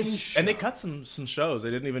 They made fucking and they show. cut some shows.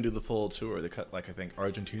 They didn't even do the full tour. They cut like I think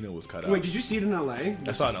Argentina was cut out. Wait, did you see it in LA?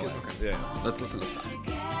 I saw it in LA. Yeah. Let's listen to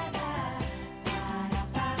Stop.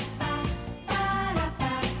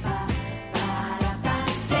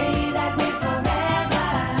 Stay that way forever.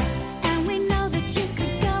 And we know that you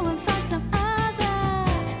could go and find some other.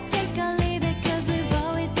 Take or leave it, 'cause we've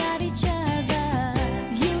always got each other.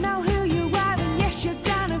 You know who you are, and yes, you're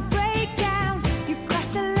gonna break down. You've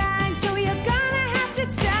crossed the line, so you're gonna have to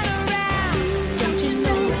turn around. Don't you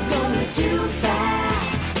know it's going too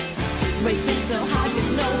fast? Racing so hard, you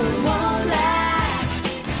know it won't last.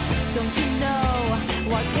 Don't you know?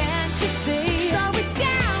 Why can't you see? Slow it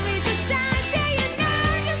down, read the signs, say you know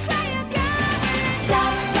just where you're going.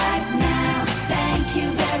 Stop right now, thank you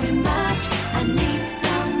very much. I need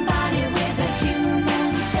somebody with a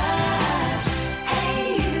human touch. Hey,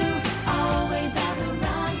 you always on the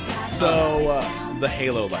run. Gotta slow it So down. the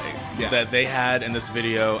halo light that they had in this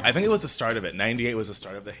video, I think it was the start of it. 98 was the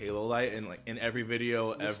start of the halo light, and like in every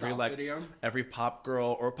video, every Stop like video? every pop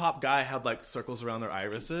girl or pop guy had like circles around their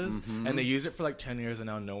irises, Mm-hmm. and they used it for like 10 years, and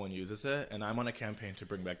now no one uses it. And I'm on a campaign to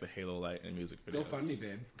bring back the halo light in music videos. Go fund me,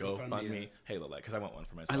 babe. Go Go fund fund me me it. halo light because I want one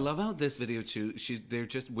for myself. I love how this video too. They're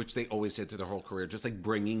just, which they always did through their whole career, just like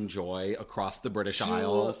bringing joy across the British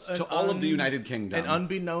Isles an to all of the United Kingdom. An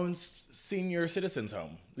unbeknownst senior citizens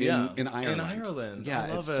home. In Ireland. In Ireland. Yeah, I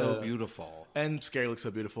love it's so it. beautiful. And Scary looks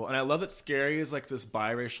so beautiful. And I love that Scary is like this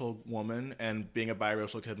biracial woman, and being a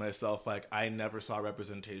biracial kid myself, like I never saw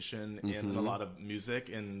representation in a lot of music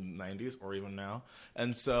in the 90s or even now.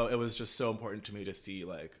 And so it was just so important to me to see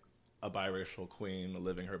like a biracial queen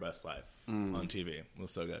living her best life on TV. It was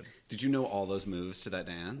so good. Did you know all those moves to that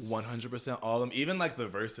dance? 100% all of them, even like the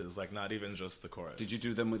verses, like not even just the chorus. Did you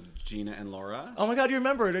do them with Gina and Laura? Oh my God, you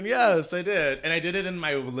remembered. And yes, I did. And I did it in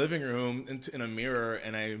my living room in a mirror,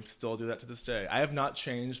 and I still do that to this day. I have not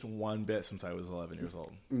changed one bit since I was 11 years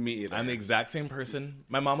old. Me either. I'm the exact same person.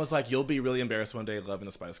 My mom was like, you'll be really embarrassed one day loving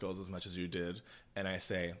the Spice Girls as much as you did. And I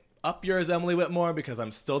say, up yours, Emily Whitmore, because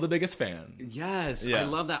I'm still the biggest fan. Yes, Yeah. I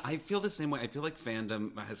love that. I feel the same way. I feel like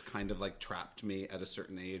fandom has kind of like trapped me at a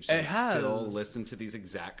certain age. It has. Still listen to these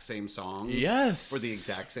exact same songs. Yes. For the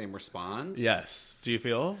exact same response. Yes. Do you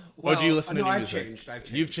feel? Well, or do you listen to no, new I've music? changed. I've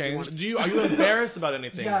changed. You've changed? Are you embarrassed about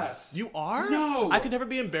anything? Yes. You are? No. I could never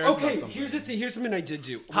be embarrassed about Okay, something. here's the thing. Here's something I did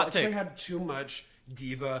do. Hot If take. I had too much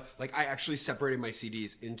diva. Like I actually separated my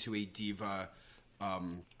CDs into a diva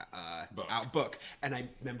book, and I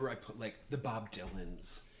remember I put like the Bob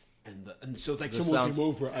Dylans. And so it's like This someone sounds came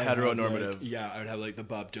over. I'd have, heteronormative. like, I would have like the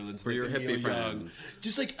Bob Dylans For like, your the hippie Neil Young, friends.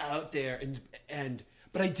 just like out there and.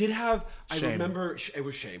 But I did have. Shame. I remember it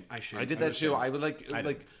was shame. I did that was too. shame. I would like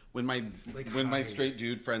when my when my hi. straight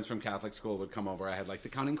dude friends from Catholic school would come over. I had like the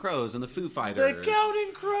Counting Crows and the Foo Fighters. The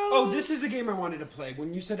Counting Crows. Oh, this is the game I wanted to play.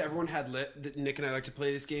 When you said everyone had lit, that Nick and I like to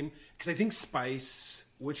play this game because I think Spice.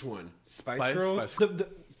 Which one? Spice Girls. Spice. The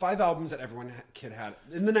 5 albums that everyone kid had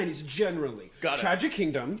in the 90s generally. Got it. Tragic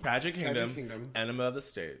Kingdom. Tragic Kingdom. Enema of the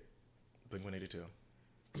State. Blink-182.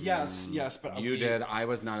 Yes, but You did. I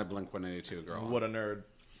was not a Blink-182 girl. What a nerd.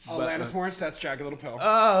 Alanis Morissette's Jagged Little Pill.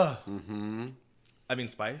 I mean,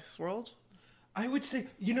 Spice World? I would say,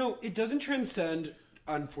 it doesn't transcend,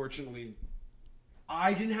 unfortunately.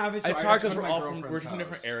 I didn't have it. So It's I hard got to because go to we're my all from girlfriend's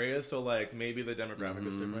different house. areas, so like maybe the demographic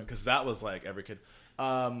is different because that was like every kid.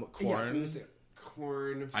 Corn. Yes,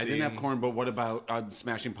 Corn. I didn't have Corn, but what about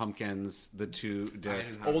Smashing Pumpkins? The two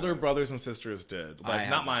discs. Older brothers and sisters did. I Like had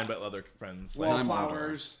not mine, that. but other friends. Like,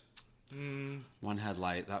 Wallflowers. One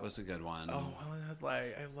Headlight. That was a good one. oh, Helen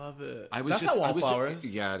Headlight. I love it. I was That's just not I was- Wallflowers.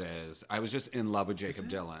 yeah, it is. I was just in love with Jacob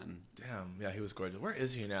Dylan. Damn. Yeah, he was gorgeous. Where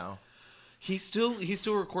is he now? He's still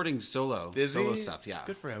recording solo Is solo he? stuff. Yeah,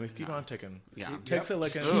 Good for him. He's keep on ticking. Yeah. He takes a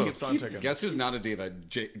licking. Ugh. Keeps on ticking. Guess who's not a diva?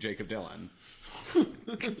 Jacob Dylan.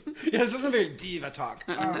 Yeah, this isn't very diva talk.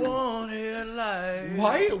 Want it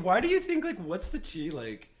like. Why do you think, like, what's the tea,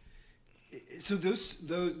 like... So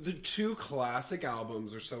the two classic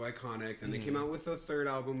albums are so iconic, and they came out with a third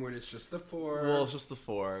album when it's just the four. Well, it's just the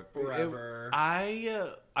four. Forever. I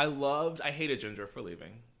hated Ginger for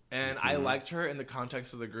leaving. And I liked her in the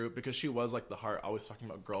context of the group because she was like the heart, always talking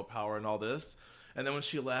about girl power and all this. And then when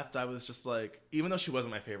she left, I was just like, even though she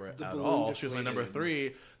wasn't my favorite at balloon all, she was my deflated. number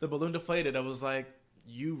 3. The balloon deflated. I was like,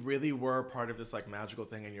 you really were part of this like magical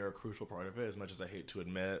thing, and you're a crucial part of it, as much as I hate to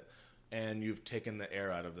admit. And you've taken the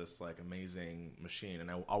air out of this like amazing machine.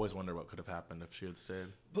 And I always wonder what could have happened if she had stayed.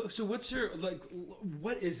 But so what's your, like,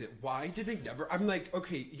 what is it? Why did they never? I'm like,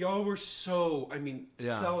 okay, y'all were so,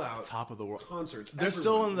 sell out. Top of the world. Concerts. They're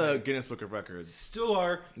still in the like, Guinness Book of Records. Still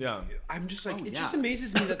are. Yeah. I'm just like, it yeah. just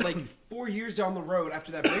amazes me that like 4 years down the road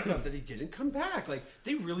after that breakup that they didn't come back. Like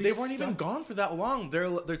they really They weren't even stuck- gone for that long. Their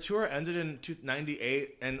tour ended in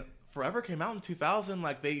 98, and Forever came out in 2000.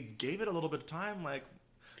 Like they gave it a little bit of time. Like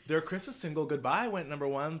their Christmas single "Goodbye" went number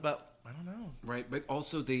 1, but I don't know. Right, but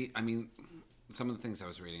also some of the things I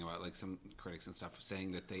was reading about, like some critics and stuff,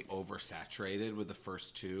 saying that they oversaturated with the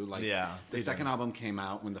first two. Like, Yeah, the they second did. album came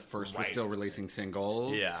out when the first was Right. still releasing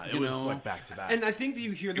singles. Yeah, it you was know? like back to back. And I think that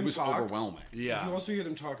you hear them It was talk. overwhelming. Yeah. You also hear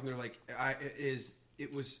them talk, and they're like,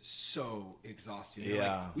 it was so exhausting. They're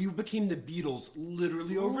Yeah. like, we became the Beatles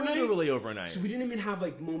literally overnight. Literally overnight. So we didn't even have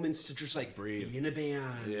like moments to just like Breathe. be in a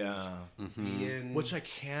band. Yeah. Be in... Which I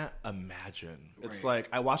can't imagine. It's Right. like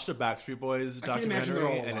I watched a Backstreet Boys can't imagine they're documentary,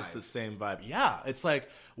 all and alive. it's the same vibe. Yeah, it's like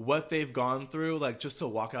what they've gone through, like just to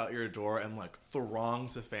walk out your door and like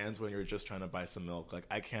throngs of fans when you're just trying to buy some milk. Like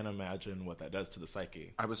I can't imagine what that does to the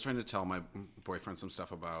psyche. I was trying to tell my boyfriend some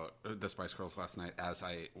stuff about the Spice Girls last night as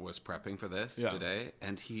I was prepping for this Yeah. today,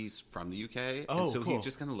 and he's from the UK, Oh, and so cool. he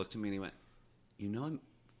just kind of looked at me and he went, "You know, I'm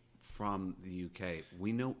from the UK.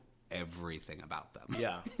 We know everything about them."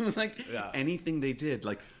 Yeah. It was like Yeah. anything they did,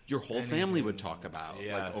 like your whole family would talk about, like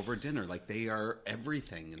Yes. over dinner. Like they are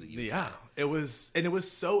everything in the UK. Yeah, it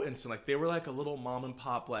was so instant. Like they were like a little mom and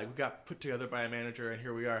pop. Like we got put together by a manager, and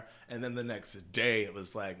here we are. And then the next day, it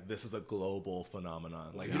was like this is a global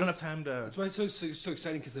phenomenon. Like you don't have time to. That's why it's so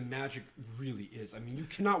exciting because the magic really is. I mean, you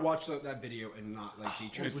cannot watch that video and not like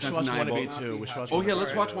feature. We it. should watch Wannabe too. We should watch. Oh yeah,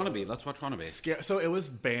 let's watch Wannabe. Let's watch Wannabe. So it was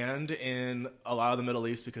banned in a lot of the Middle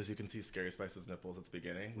East because you can see Scary Spice's nipples at the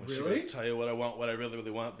beginning. When Really? She goes, tell you what I want, what I really,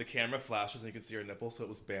 really want. The camera flashes and you can see her nipples. So it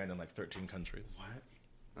was banned in like 13 countries. What?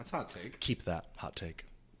 That's hot take. Keep that hot take.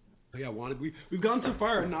 Oh, yeah, Wannabe. We've gone so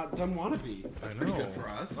far and not done Wannabe. That's pretty good for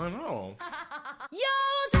us. I know. Yo,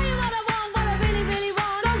 I'll tell you what I want, what I really, really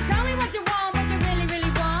want. So tell me what you want, what you really,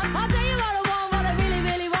 really want. I'll tell you what I want, what I really,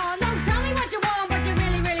 really want. So tell me what you want, what you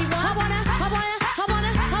really, really want. I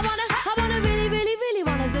wanna really, really, really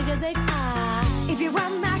wanna zig a zig. If you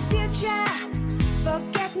want my future,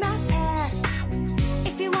 forget my past.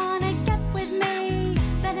 If you wanna get with me,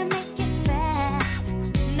 better make it fast.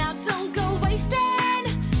 Now don't go wasting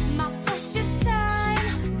my precious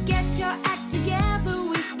time. Get your act together,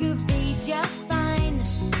 we could be just fine.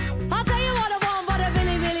 I'll tell you what I want, what I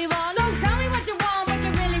really, really want. So tell me what you want, what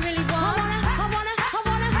you really, really want. I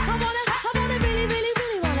wanna really, really,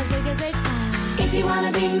 really wanna zig a zig. If you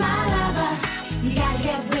wanna be my lover, you gotta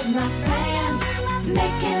get with my friends.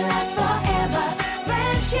 Make it last forever.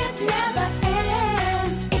 Friendship never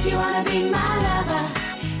ends. If you wanna be my lover,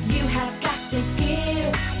 you have got to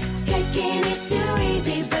give. Taking is too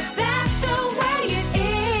easy, but that's the way it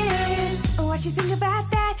is. What you think about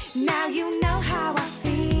that? Now you know how I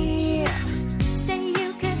feel. Say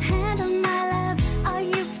you could handle my love. Are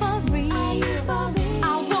you for real? I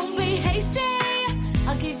won't be hasty.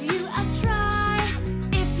 I'll give you a try.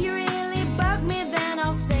 If you really bug me, then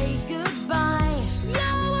I'll say goodbye. Yo,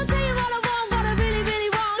 I'll tell you what I want, what I really, really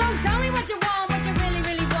want. So tell me what you want, what you really,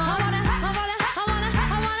 really want. I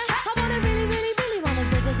wanna really, really, really wanna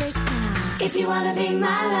zig a zig. If you wanna be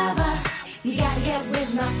my lover, you gotta get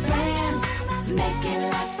with my friends. Make it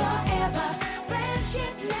last forever.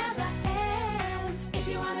 Friendship never ends. If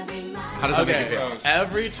you wanna be my How does that make you feel?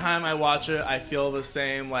 Every time I watch it, I feel the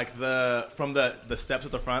same. Like from the steps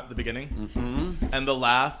at the front, the beginning, and the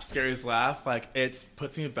laugh, Scary's laugh. Like it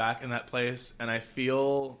puts me back in that place, and I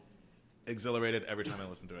feel exhilarated every time I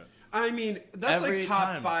listen to it. I mean, that's Every like top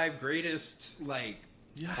time. 5 greatest like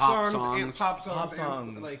Pop songs and pop songs, Pop and,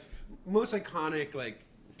 songs. like most iconic like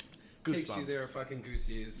takes you Goosebumps. there, fucking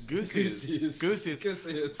Goosies.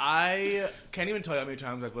 Goosies. I can't even tell you how many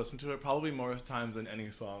times I've listened to it. Probably more times than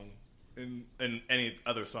any song, in any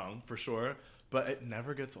other song for sure. But it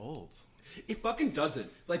never gets old. It fucking doesn't.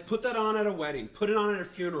 Like, put that on at a wedding. Put it on at a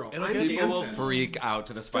funeral. It'll I'm get dancing. People will freak out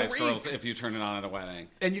to the Spice Freak. Girls if you turn it on at a wedding.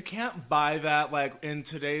 And you can't buy that, like, in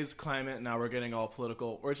today's climate, now we're getting all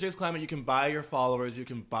political, or in today's climate, you can buy your followers, you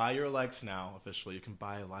can buy your likes now, officially. You can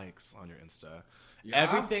buy likes on your Insta. Yeah?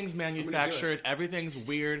 Everything's I'm gonna do manufactured, it. everything's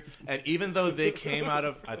weird, and even though they came out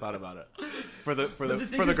of... I thought about it. For the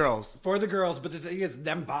thing girls. For the girls, but the thing is,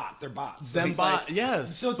 them bot. They're bots. So Them it's bot, like-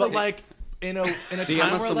 yes. So it's but, like in a DM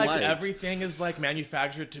time us where, some like, likes. everything is, like,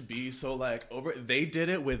 manufactured to be so, like, over... They did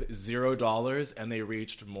it with $0, and they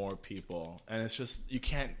reached more people. And it's just... You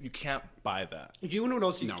can't buy that. You know what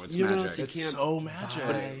else? No, it's you know what magic. else you It's can't so magic.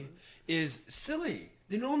 buy is silly.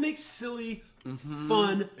 They don't make silly,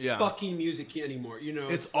 fun, Yeah. fucking music anymore. You know,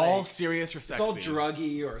 It's all like, serious or it's sexy. all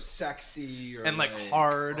druggy or sexy or and like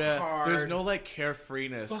hard. or hard. There's no like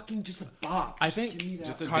carefreeness. fucking just a bop. I Just give me think that.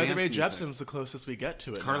 just a Carly dance Rae music. Jepsen's the closest we get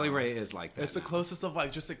to it. Carly now. Rae is like that. It's the now. closest of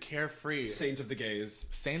like just a carefree Saint of the gays.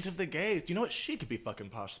 Saint of the gays. You know what? She could be fucking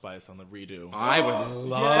Posh Spice on the redo. I would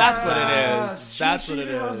love That's what it is. She- That's she what it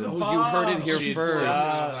has is. the Oh, you heard it here She first.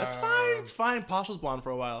 does. It's fine. It's fine. Posh was blonde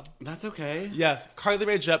for a while. That's okay. Yes, Carly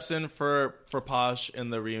Rae Jepsen for Posh in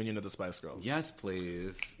the reunion of the Spice Girls. Yes,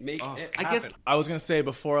 please. Make Oh, it I guess happen. I was gonna say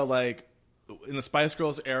before, like in the Spice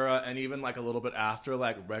Girls era, and even like a little bit after,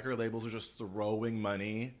 like record labels were just throwing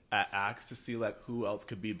money at acts to see like who else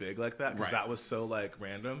could be big like that, because Right. that was so like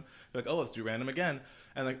random. They're like, oh, let's do random again,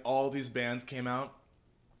 and like all these bands came out.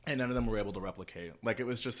 And none of them were able to replicate. Like, it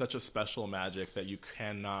was just such a special magic that you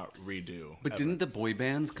cannot redo. But ever. didn't the boy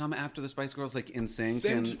bands come after the Spice Girls, like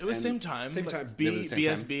NSYNC? It was same time. Same Like, time. They were the same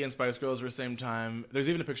time. BSB and Spice Girls were same time. There's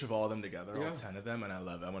even a picture of all of them together, all Yeah. 10 of them, and I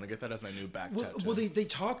love it. I want to get that as my new back Well, tattoo. they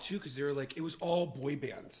talked too because they were like it was all boy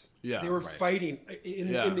bands. Yeah, they were right. fighting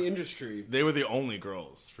in the industry. They were the only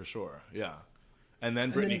girls, for sure. Yeah. And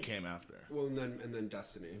then Britney then- came after. Well, and then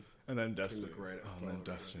Destiny. And then Destiny. look right Oh, and then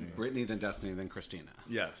Destiny. Britney, then Destiny, then Christina.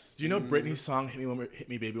 Yes. Do you know Britney's song "Hit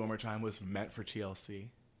Me Baby One More Time" was meant for TLC,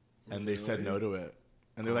 and they said no to it.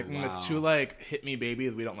 And they're like, wow. it's too like "Hit Me Baby."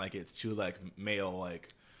 We don't like it. It's too like male,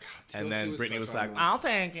 like And then was Brittany such was a like, mom. "I'll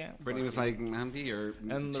take it." Brittany was like, "Andy, your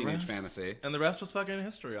And the teenage rest- fantasy." And the rest was fucking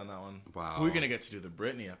history on that one. Wow. We're gonna get to do the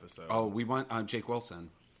Brittany episode. Oh, we want Jake Wilson.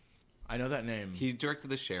 I know that name. He directed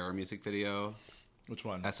the Cher music video, Which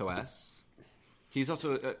one? SOS. He's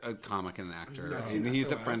also a comic and an actor. No, And he's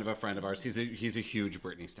a SOS. friend of ours. He's a huge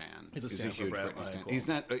Britney stan. He's a stan for huge Brett. Britney Okay, stan. cool. He's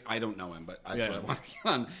not. I don't know him, but that's Yeah. what I want to get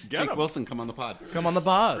on. Get Jake him. Wilson, come on the pod. Come on the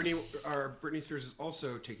pod. Britney Spears is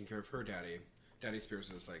also taking care of her daddy. Daddy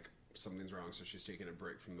Spears is like, something's wrong, so she's taking a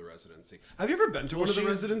break from the residency. Have you ever been to one of the she's-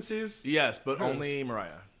 residencies? Yes, but only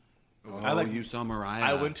Mariah. Oh, you saw Mariah.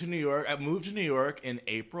 I went to New York. I moved to New York in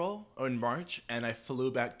April or in March, and I flew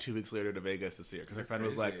back 2 weeks later to Vegas to see her because my friend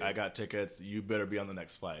was like, Crazy. "I got tickets. You better be on the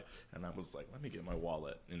next flight." And I was like, "Let me get my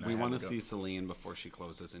wallet." And We want to go. see Celine before she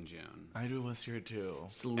closes in June. I do was here too.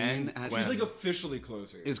 Celine And at- Gwen. She's like officially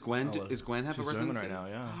closing. Is Gwen have She's a doing residency it right now,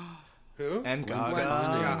 yeah. Who? And Gwen's Gaga.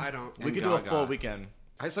 fine. Yeah, I don't. We And could do a Gaga. full weekend.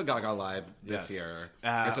 I saw Gaga live this Yes. year. Uh,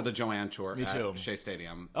 I saw the Joanne tour me too. at Shea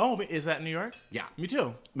Stadium. Oh, is that in New York? Yeah. Me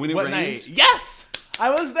too. When it what rained? night? Yes,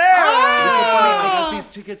 I was there. It was so funny. I got these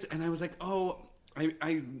tickets, and I was like, "Oh,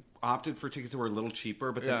 I opted for tickets that were a little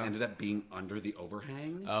cheaper, but then Yeah. ended up being under the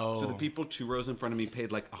overhang. Oh. So the people 2 rows in front of me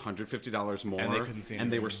paid like $150 more, And they couldn't see and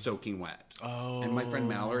they anything. were soaking wet. Oh. And my friend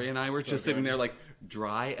Mallory and I were just sitting there like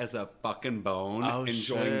dry as a fucking bone, Oh,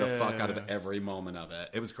 enjoying the fuck out of shit. every moment of it.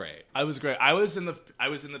 It was great. I was great. I was in the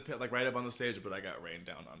pit, like right up on the stage, but I got rained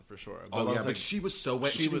down on for sure. But I Oh was yeah, like, but she was so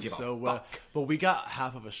wet. she didn't was give a so wet. fuck. But we got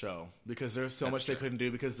half of a show because there was so That's much they true. couldn't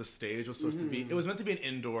do because the stage was supposed to be. It was meant to be an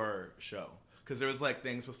indoor show because there was like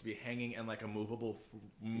things supposed to be hanging and like a movable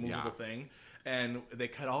Yeah. thing, and they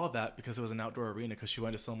cut all of that because it was an outdoor arena because she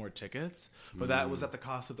wanted to sell more tickets. But that was at the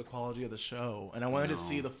cost of the quality of the show, and I wanted to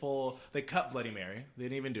see the full. They cut Bloody Mary. They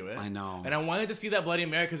didn't even do it. I know. And I wanted to see that Bloody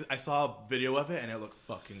Mary because I saw a video of it and it looked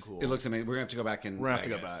fucking cool. It looks amazing. We're gonna have to go back and We're gonna have to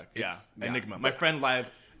go Vegas. back. Yeah. It's- Enigma. My friend live.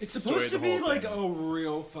 It's storied supposed to the be whole like thing. a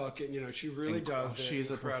real fucking, she really does it. she's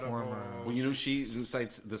a Incredible. performer. Well, you know, she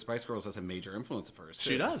cites the Spice Girls as a major influence of hers.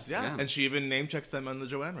 She too. does, yeah. And she even name checks them on the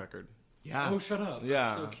Joanne record. yeah. Oh, shut up. That's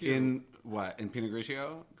Yeah. so cute. In what? In Pinot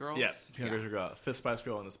Grigio Girls? Yeah, Pinot Grigio Girl, Fifth Spice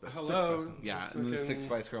Girl in the Spice. Hello. Yeah, Just and the fucking- Six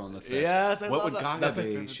Spice Girl in this bit. Yes, I What love would that. Gaga That's my be?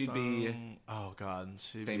 favorite She'd be song. Oh God,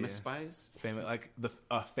 she'd Famous be Spice? famous like the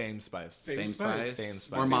Fame Spice, Fame Fame Spice. Spice? Fame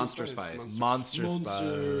Spice. Or Monster Spice. Spice? Monster,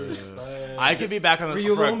 Monster Spice. Spice. I could be back on Were the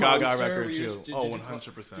you a for a little Gaga monster? record Were you- too. did Oh, you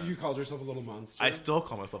 100%. Did you call yourself a little monster? I still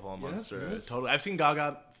call myself a monster. yes. Totally. I've seen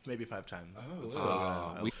Gaga maybe 5 times. Oh, It's wow.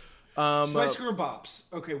 so good. We- Spice Girl bops.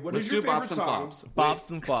 Okay, what Let's is your do favorite bops and song? flops.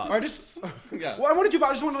 Bops and flops. Or just, Yeah. Well, I want to do.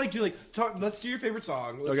 I just want to do talk. Let's do your favorite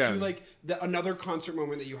song. Let's Okay. do like another concert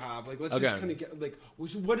moment that you have. Like let's Okay. just kind of get like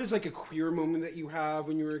what is like a queer moment that you have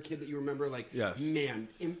when you were a kid that you remember? Like Yes. man,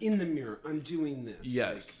 in the mirror, I'm doing this.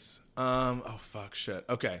 Yes. Oh fuck shit.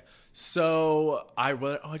 Okay. So I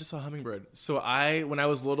just saw Hummingbird. So when I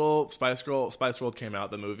was little, Spice World came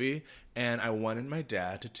out, the movie, and I wanted my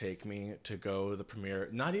dad to take me to go to the premiere.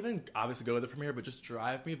 Not even obviously go to the premiere, but just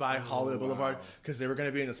drive me by Hollywood Boulevard because they were going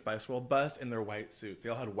to be in a Spice World bus in their white suits. They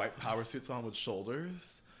all had white power suits on with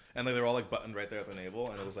shoulders, and like they were all like buttoned right there at the navel,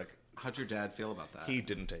 and it was like How'd your dad feel about that? he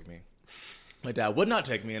didn't take me. My dad would not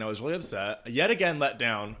take me, and I was really upset. Yet again, let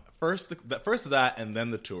down. First that, and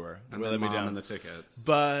then the tour. and Really then let me Mom down. and the tickets.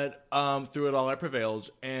 But through it all, I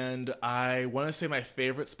prevailed, and I want to say my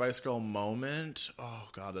favorite Spice Girl moment. Oh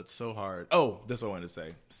God, that's so hard. Oh, this is what I wanted to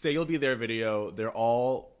say. Say You'll Be There video. They're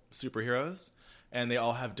all superheroes, and they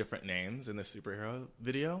all have different names in the superhero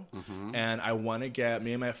video. And I want to get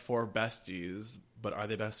me and my 4 besties. But are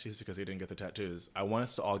they besties because they didn't get the tattoos? I want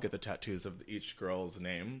us to all get the tattoos of each girl's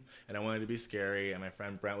name. And I wanted to be Scary, and my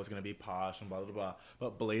friend Brent was going to be Posh, and blah, blah, blah.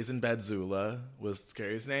 But Blazin' Badzula was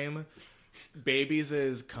Scary's name. Baby's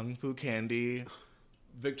is Kung Fu Candy.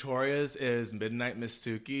 Victoria's is Midnight Miss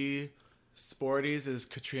Suki. Sporty's is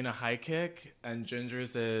Katrina High Kick. And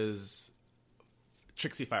Ginger's is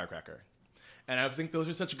Trixie Firecracker. And I think those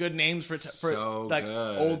are such good names for So like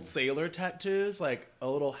good. old sailor tattoos, like a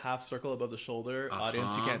little half circle above the shoulder.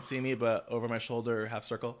 Audience, you can't see me, but over my shoulder, half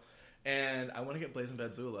circle. And I want to get Blazin'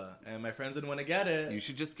 Badzula, and my friends didn't want to get it. You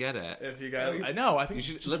should just get it. If you guys, I know, I think You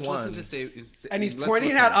should just let's one. listen to stay. And he's let's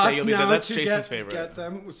pointing listen- at us You'll Be There. now That's to Jason's favorite. get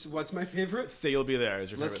them. What's my favorite? Say You'll Be There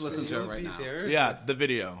is your Let's favorite. listen song. to it right now. There. Yeah, the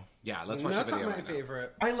video. Yeah, let's watch the That's video. not my right now.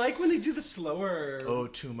 favorite. I like when they do the slower. Oh,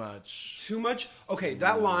 too much. Too much? Okay,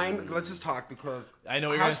 that line, let's just talk because... I know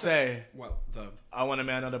what you're going to say. Well, I want a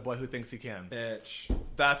man, not a boy who thinks he can. Bitch.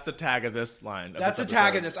 That's the tag of this line. That's a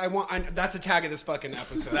tag of this. That's a tag of this fucking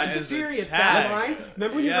episode. That I'm is a serious. tag. That line?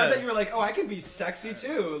 Remember when you Yes. read that? You were like, oh, I can be sexy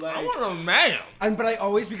too. Like, I want a man. But I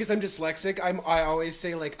always, because I'm dyslexic, I always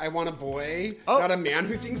say, like, I want a boy, not a man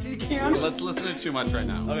who thinks he can. Let's listen to Too Much right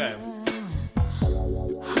now. Okay.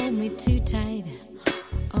 Hold me too tight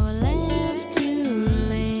or left to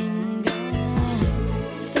linger.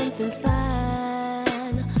 Something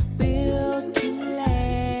fine, built to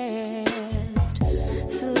last.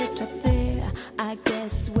 Slipped up there, I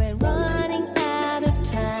guess we're running out of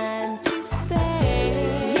time to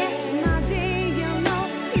fade. Yes, my dear, you know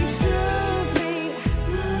he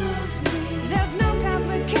moves me. There's no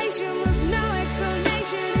complication, there's no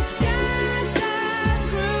explanation. It's just a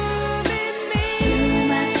groove in me. Too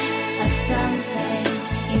much of something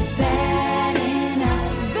is bad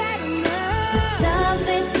enough. But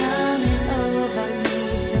something's coming over me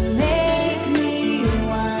to make me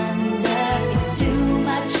wonder if too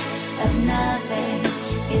much of nothing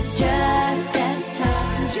is just as tough.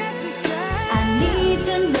 I need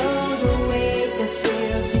to know the way to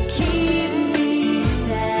feel to keep me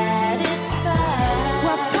satisfied.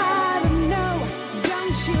 What part of no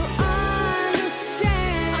don't you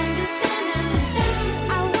understand?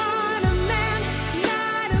 Understand. I want a man,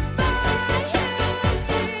 not a boy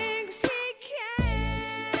who thinks he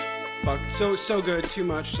can. Fuck. So good, too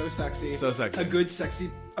much, so sexy. So sexy. A good sexy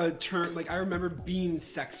turn. Like, I remember being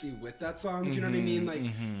sexy with that song. Do you know what I mean? Like,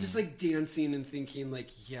 just like dancing and thinking, like,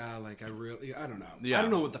 yeah, like I don't know. Yeah. I don't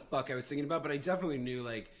know what the fuck I was thinking about, but I definitely knew,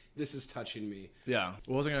 like, this is touching me. Yeah.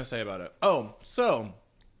 What was I going to say about it? Oh, so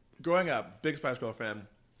growing up, big Spice Girl fan,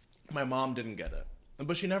 my mom didn't get it.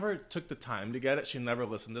 But she never took the time to get it. She never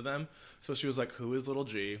listened to them. So she was like, who is Little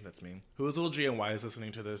G? That's me. Who is Little G and why is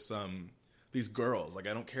listening to this these girls? Like,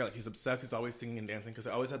 I don't care. Like, he's obsessed. He's always singing and dancing because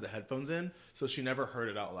I always had the headphones in. So she never heard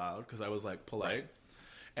it out loud because I was, like, polite.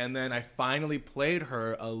 And then I finally played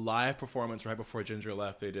her a live performance right before Ginger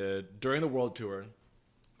left. They did, during the world tour,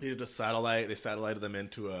 they did a satellite. They satellited them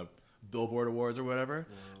into a Billboard Awards or whatever.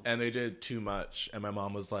 Wow. And they did Too Much. And my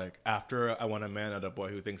mom was like, after I Want a Man, Not a Boy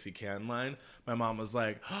Who Thinks He Can line, my mom was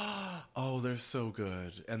like, oh, they're so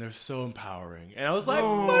good. And they're so empowering. And I was like,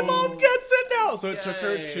 my mom gets it now. So it took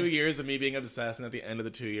her 2 years of me being obsessed. And at the end of the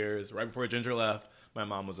 2 years, right before Ginger left, my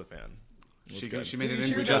mom was a fan. She made you it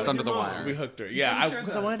shared in just that under with the your wire. mom. We hooked her. You Yeah, shared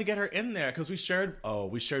because I that. wanted to get her in there because we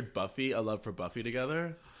shared Buffy, a love for Buffy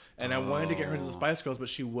together. And I wanted to get her into the Spice Girls, but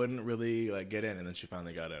she wouldn't really like get in, and then she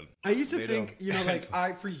finally got in. I used to They think,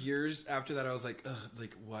 don't- for years after that, I was like, ugh,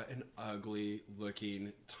 like, what an ugly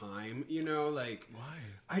looking time, like. Why?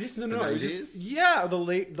 I just don't know. The It was 90s? just, yeah, the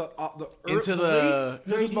Into the- late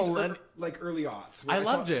this was 90s, millenn- like early aughts. where I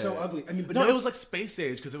loved thought it. So ugly. I mean, but no, now it was like space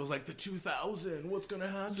age because it was like the 2000. What's gonna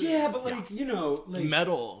happen? yeah, but like like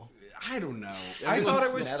metal. I don't know. Everything I thought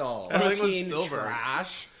was it was metal. Everything was fucking silver.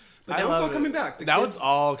 trash. But I now it's all love it. coming back. The Now kids it's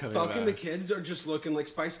all coming fucking back. the kids are just looking like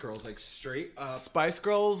Spice Girls, like straight up. Spice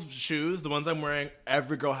Girls shoes, the ones I'm wearing,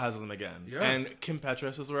 every girl has them again. Yeah. And Kim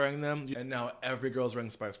Petras is wearing them, and now every girl's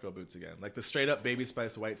wearing Spice Girl boots again. Like the straight up Baby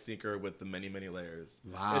Spice white sneaker with the many, many layers.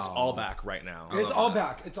 Wow. It's all back right now. It's all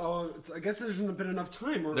back. I guess there hasn't been enough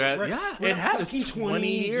time. Or, They're- right, yeah, we're it at has. fucking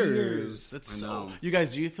 20 years. It's I so. know. You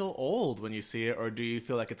guys, do you feel old when you see it, or do you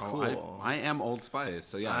feel like it's cool? I am Old Spice,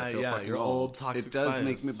 so yeah, I feel yeah, fucking you're old, toxic It does Spice.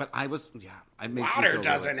 make me, but I was, it makes me Water feel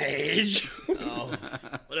doesn't really- age. Oh,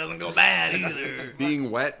 it doesn't go bad either.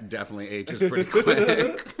 Being wet definitely ages pretty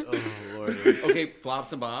quick. Oh lord. Okay,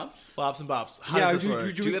 flops and bobs. Flops and bops. How Yeah, does this do- work?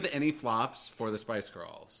 do- Do you have any flops for the Spice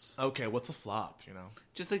Girls? Okay, what's a flop? You know.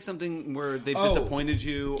 Just like something where they've Oh. disappointed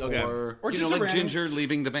you, Okay. or Or you just know, a like random- Ginger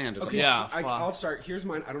leaving the band. Is Okay, a flop. Yeah, flop. I'll start. Here's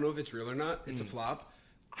mine. I don't know if it's real or not. It's a flop.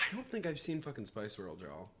 I don't think I've seen fucking Spice World,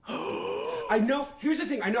 y'all. I know. Here's the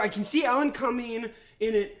thing. I know. I can see Alan Cumming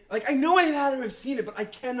in it. Like, I know I had or I've seen it, but I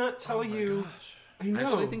cannot tell you. I know.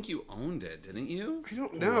 Actually, I think you owned it, didn't you? I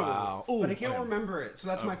don't know. Wow. But I Ooh, can't okay. remember it. So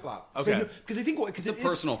that's my flop. Okay. Because I think because It's a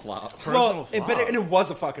personal flop. Personal flop. and it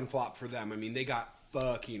was a fucking flop for them. I mean, they got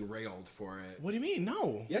fucking railed for it. What do you mean?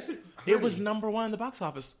 No. Yes, It was #1 in the box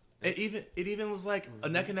office. It even was like a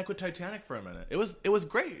neck and neck with Titanic for a minute. It was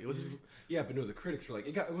great. It was, Yeah, but no, the critics were like,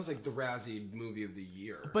 it was like the Razzie movie of the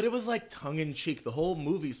year. but it was like tongue in cheek. The whole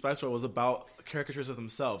movie Spice World was about caricatures of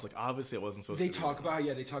themselves. Like, obviously it wasn't supposed They to talk be. about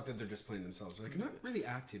they talk that they're just playing themselves. Like, not really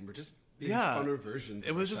acting, we're just being Yeah. funner versions.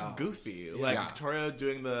 It of was just ourselves. goofy. Yeah. Like, Victoria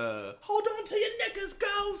doing the, hold on to your knickers,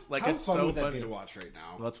 girls. Like, How it's fun so would that funny be to watch right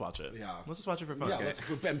now? Let's watch it. Yeah. Let's just watch it for fun. Yeah, Okay. let's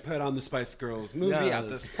go and put on the Spice Girls movie Yes. at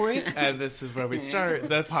this point. And this is where we start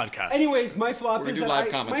the podcast. Anyways, my flop We're is gonna that do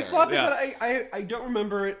live commentary. I don't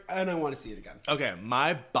remember it and I want to see it again. Okay,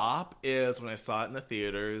 my bop is when I saw it in the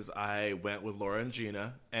theaters, I went with Laura and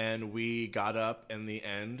Gina, and we got up in the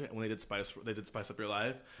end when they did Spice Up Your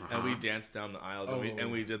Life, and we danced down the aisles,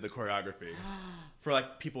 and we did the choreography for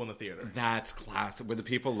like people in the theater. That's classic. Were the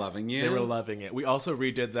people loving you? They were loving it. We also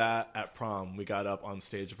redid that at prom. We got up on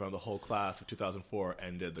stage in front of the whole class of 2004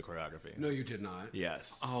 and did the choreography. No, you did not.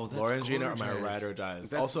 Yes. Oh, that's Laura and Gina are my gorgeous. ride or dies.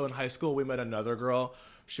 That's- Also in high school, we met another girl.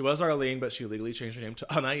 She was Arlene, but she legally changed her name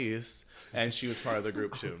to Anais, and she was part of the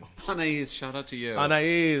group too. Anais, shout out to you.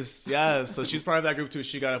 Anais, yes. So she's part of that group too.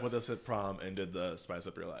 She got up with us at prom and did the Spice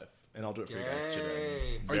Up Your Life. And I'll do it for you guys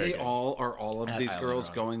today. Are Very they good. are all of At these Island girls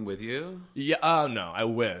Rock. going with you? Yeah, no, I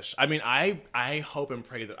wish. I mean, I hope and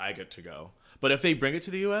pray that I get to go. But if they bring it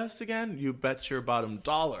to the U.S. again, you bet your bottom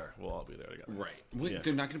dollar we'll all be there together. Right. Wait, Yeah.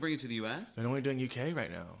 they're not going to bring it to the U.S.? They're only doing UK right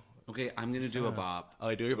now. Okay, I'm going to do a bop.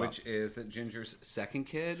 Oh, do your bop. Which is that Ginger's second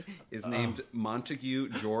kid is named Montague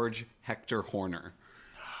George Hector Horner.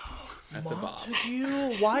 That's a bop.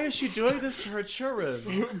 Montague? Why is she doing this to her children?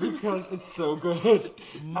 Because it's so good.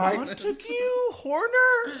 Montague?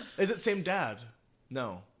 Horner? Is it same dad?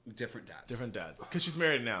 No. Different dads. Different dads. Because she's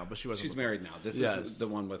married now, but she wasn't. She's before. married now. This Yes. is the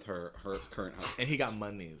one with her current husband. And he got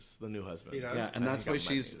monies, the new husband. He does? Yeah, and that's he why got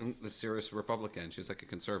she's monies. the serious Republican. She's like a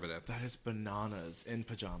conservative. That is bananas in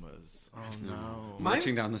pajamas. Oh no.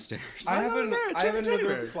 Marching down the stairs. I have love that. I have She's a teddy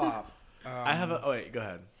another bear. flop. I have a. Oh wait, go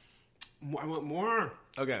ahead. I want more.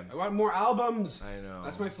 Okay. I want more albums. I know.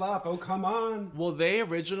 That's my flop. Oh, come on. Well, they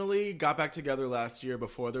originally got back together last year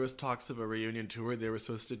before there was talks of a reunion tour. They were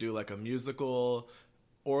supposed to do like a musical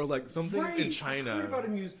or like something Right. in China. I heard about a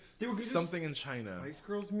music. They were Something in China. Spice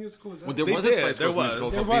Girls musical. Is that Well, there They was did. a Spice There Girls was. musical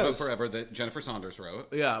There called Viva was. Forever that Jennifer Saunders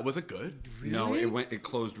wrote. Yeah, was it good? No, it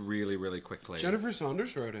closed really, really quickly. Jennifer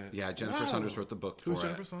Saunders wrote it. Yeah, Jennifer Saunders wrote the book for Who's it.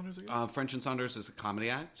 Jennifer Saunders again? French and Saunders is a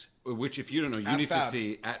comedy act, which if you don't know, you Ab need Fab. to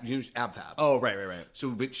see Ab Fab. Oh, right.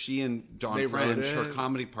 So, but she and Dawn They wrote French, her it?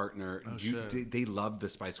 comedy partner, shit. they loved the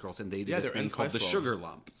Spice Girls, and they did Yeah, a they're thing in called the Spice Sugar World.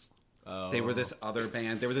 Lumps. They were this other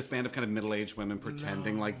band. They were this band of kind of middle-aged women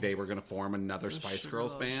pretending like they were going to form another Spice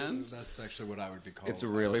Girls band. That's actually what I would be called. It's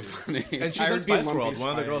really funny. And she's I in would be Spice Lumpy World. One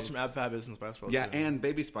of the girls Spice. from Ab Fab is in Spice World. Yeah, too. and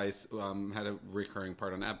Baby Spice had a recurring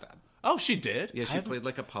part on Ab Fab. Oh, she did? Yeah, I she haven't- played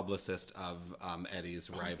like a publicist of Eddie's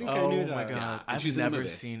rival. think I Oh knew that. my god. Yeah, and I've she's in the never movie.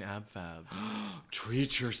 seen Ab Fab.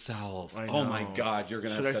 Treat yourself. I Oh my know. god, you're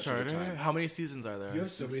gonna Should have I such a start good her? time. How many seasons are there? You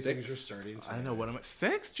have so many Six. things you're starting. I know. What am I?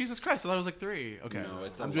 6? Jesus Christ! I thought it was like 3. Okay. No,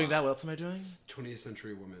 it's a I'm doing lot. that. What else am I doing? 20th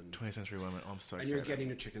Century Woman. 20th Century Women. Oh, I'm so And excited. you're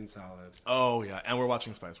getting a chicken salad. Oh yeah, and we're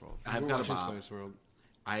watching Spice World. I've We're got a watching bob. Spice World.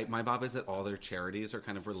 My bob is that all their charities are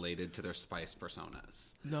kind of related to their Spice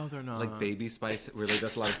personas. No, they're not. Like Baby Spice really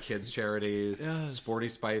does a lot of kids charities. Yes. Sporty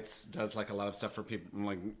Spice does like a lot of stuff for people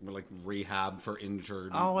like rehab for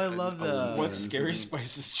injured. Oh, I love that. women. What's Scary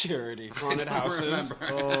Spice's charity? Haunted I don't houses.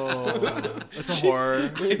 Oh, it's a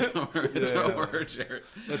horror. It's a horror charity.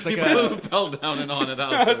 It's like People a. who fell down in haunted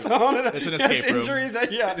houses. It's an escape room. Injuries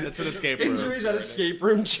at, yeah. It's an escape room. Injuries at escape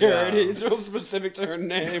room charity. Yeah. It's real specific to her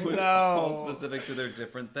name. All No. specific to their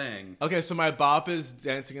different thing. Okay, so my bop is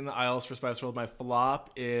dancing in the aisles for Spice World. My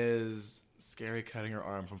flop is Scary cutting her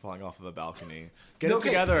arm from falling off of a balcony. Get it Okay,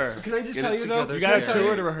 together. Can I just Get tell it you though? together, You got a Scary.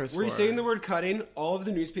 tour to rehearse Were you for. saying the word cutting? All of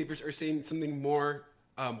the newspapers are saying something more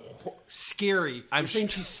scary. I'm They're saying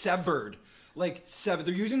she's severed. Like severed.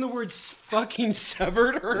 They're using the word fucking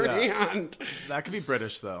severed her Yeah. hand. That could be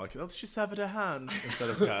British though. Like, oh, she severed a hand instead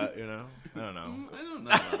of cut. You know, I don't know. I don't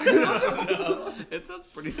know. It sounds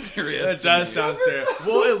pretty serious. It to does me. sound serious.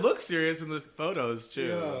 Well, it looks serious in the photos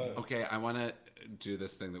too. Okay, I want to do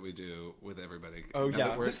this thing that we do with everybody. Oh, Now yeah,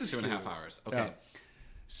 that we're this at is 2.5 cute. hours. Okay, Yeah.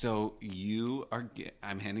 so you are.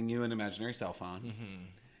 I'm handing you an imaginary cell phone. Mm-hmm.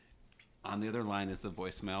 On the other line is the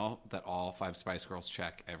voicemail that all 5 Spice Girls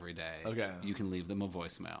check every day. Okay. You can leave them a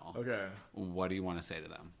voicemail. Okay. What do you want to say to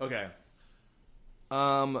them? Okay.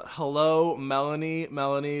 Hello,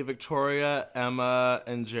 Melanie, Victoria, Emma,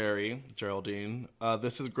 and Geraldine.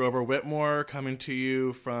 This is Grover Whitmore coming to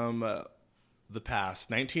you from the past,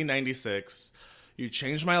 1996. You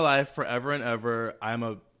changed my life forever and ever.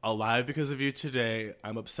 I'm alive because of you today.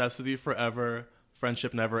 I'm obsessed with you forever.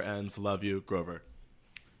 Friendship never ends. Love you, Grover.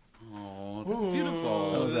 Oh, that's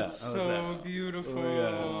beautiful. How was that? That's How was so that?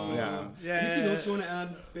 beautiful. Yeah. Anything else you want to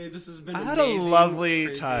add, babe? This has been I had amazing, a lovely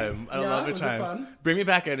crazy. time. I had a lovely was it time. fun? Bring me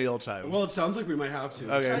back any old time. Well, it sounds like we might have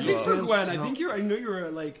to. Okay, At least cool. for Gwen. I think I know you're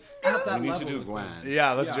like at that We need level. to do with Gwen.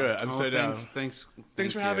 Yeah, let's Yeah. do it. I'm so down. Thanks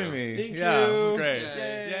Thanks for you. having me. Thank yeah, you. it was great.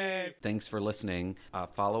 Yay. Thanks for listening.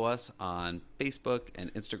 Follow us on Facebook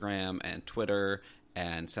and Instagram and Twitter,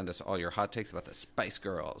 and send us all your hot takes about the Spice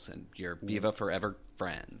Girls and your Viva Forever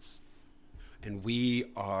friends. And we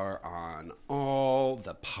are on all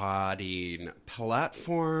the podding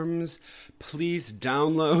platforms. Please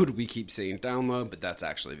download. We keep saying download, but that's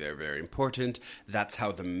actually very, very important. That's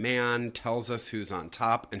how the man tells us who's on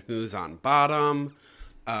top and who's on bottom.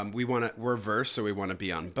 We're verse, so we want to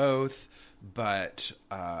be on both. But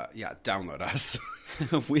yeah, download us.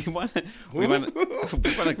 we want to climb.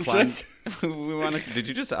 We want to. Did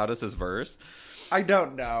you just out us as verse? I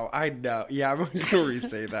don't know. I know. Yeah, I'm going to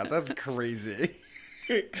re-say that. That's crazy.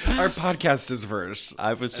 Our podcast is verse.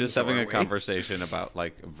 I was just so having are a we. conversation about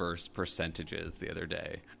like verse percentages the other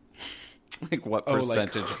day. Like what Oh, like-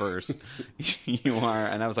 percentage verse you are,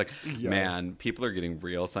 and I was like, man, people are getting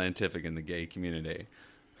real scientific in the gay community.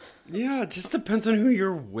 Yeah, it just depends on who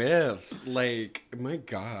you're with. Like, my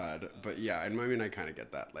God. But yeah, and I mean, I kind of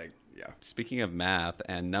get that. Like, yeah. Speaking of math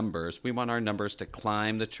and numbers, we want our numbers to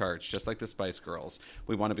climb the charts, just like the Spice Girls.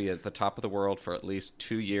 We want to be at the top of the world for at least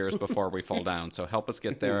 2 years before we fall down. So help us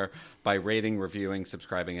get there by rating, reviewing,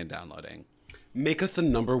 subscribing, and downloading. Make us a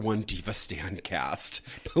 #1 Diva Stan cast,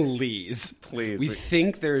 please. Please. We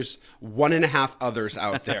think there's 1.5 others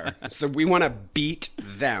out there, so we want to beat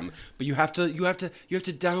them. But you have to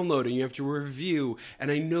download and you have to review. And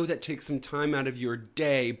I know that takes some time out of your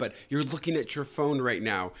day, but you're looking at your phone right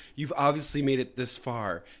now. You've obviously made it this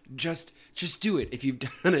far. Just do it. If you've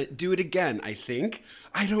done it, do it again. I think.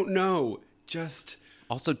 I don't know.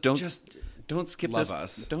 Also, don't skip love this.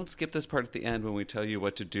 us. Don't skip this part at the end when we tell you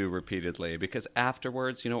what to do repeatedly, because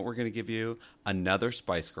afterwards, you know what we're going to give you? Another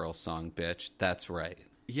Spice Girls song, bitch. That's right.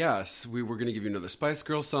 Yes, we were going to give you another Spice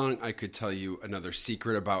Girl song. I could tell you another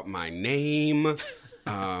secret about my name.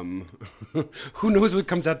 Who knows what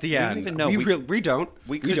comes at the end? don't even know. We don't.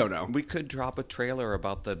 We don't know. We could drop a trailer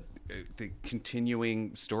about the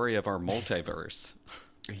continuing story of our multiverse.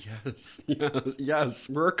 Yes.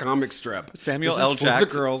 We're a comic strip. Samuel This L. is for the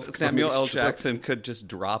Jackson. girls Samuel comic L. strip. Jackson could just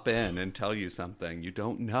drop in and tell you something you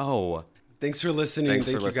don't know. Thanks for listening. Thanks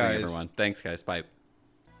Thank for you listening, guys. everyone. Thanks, guys. Bye.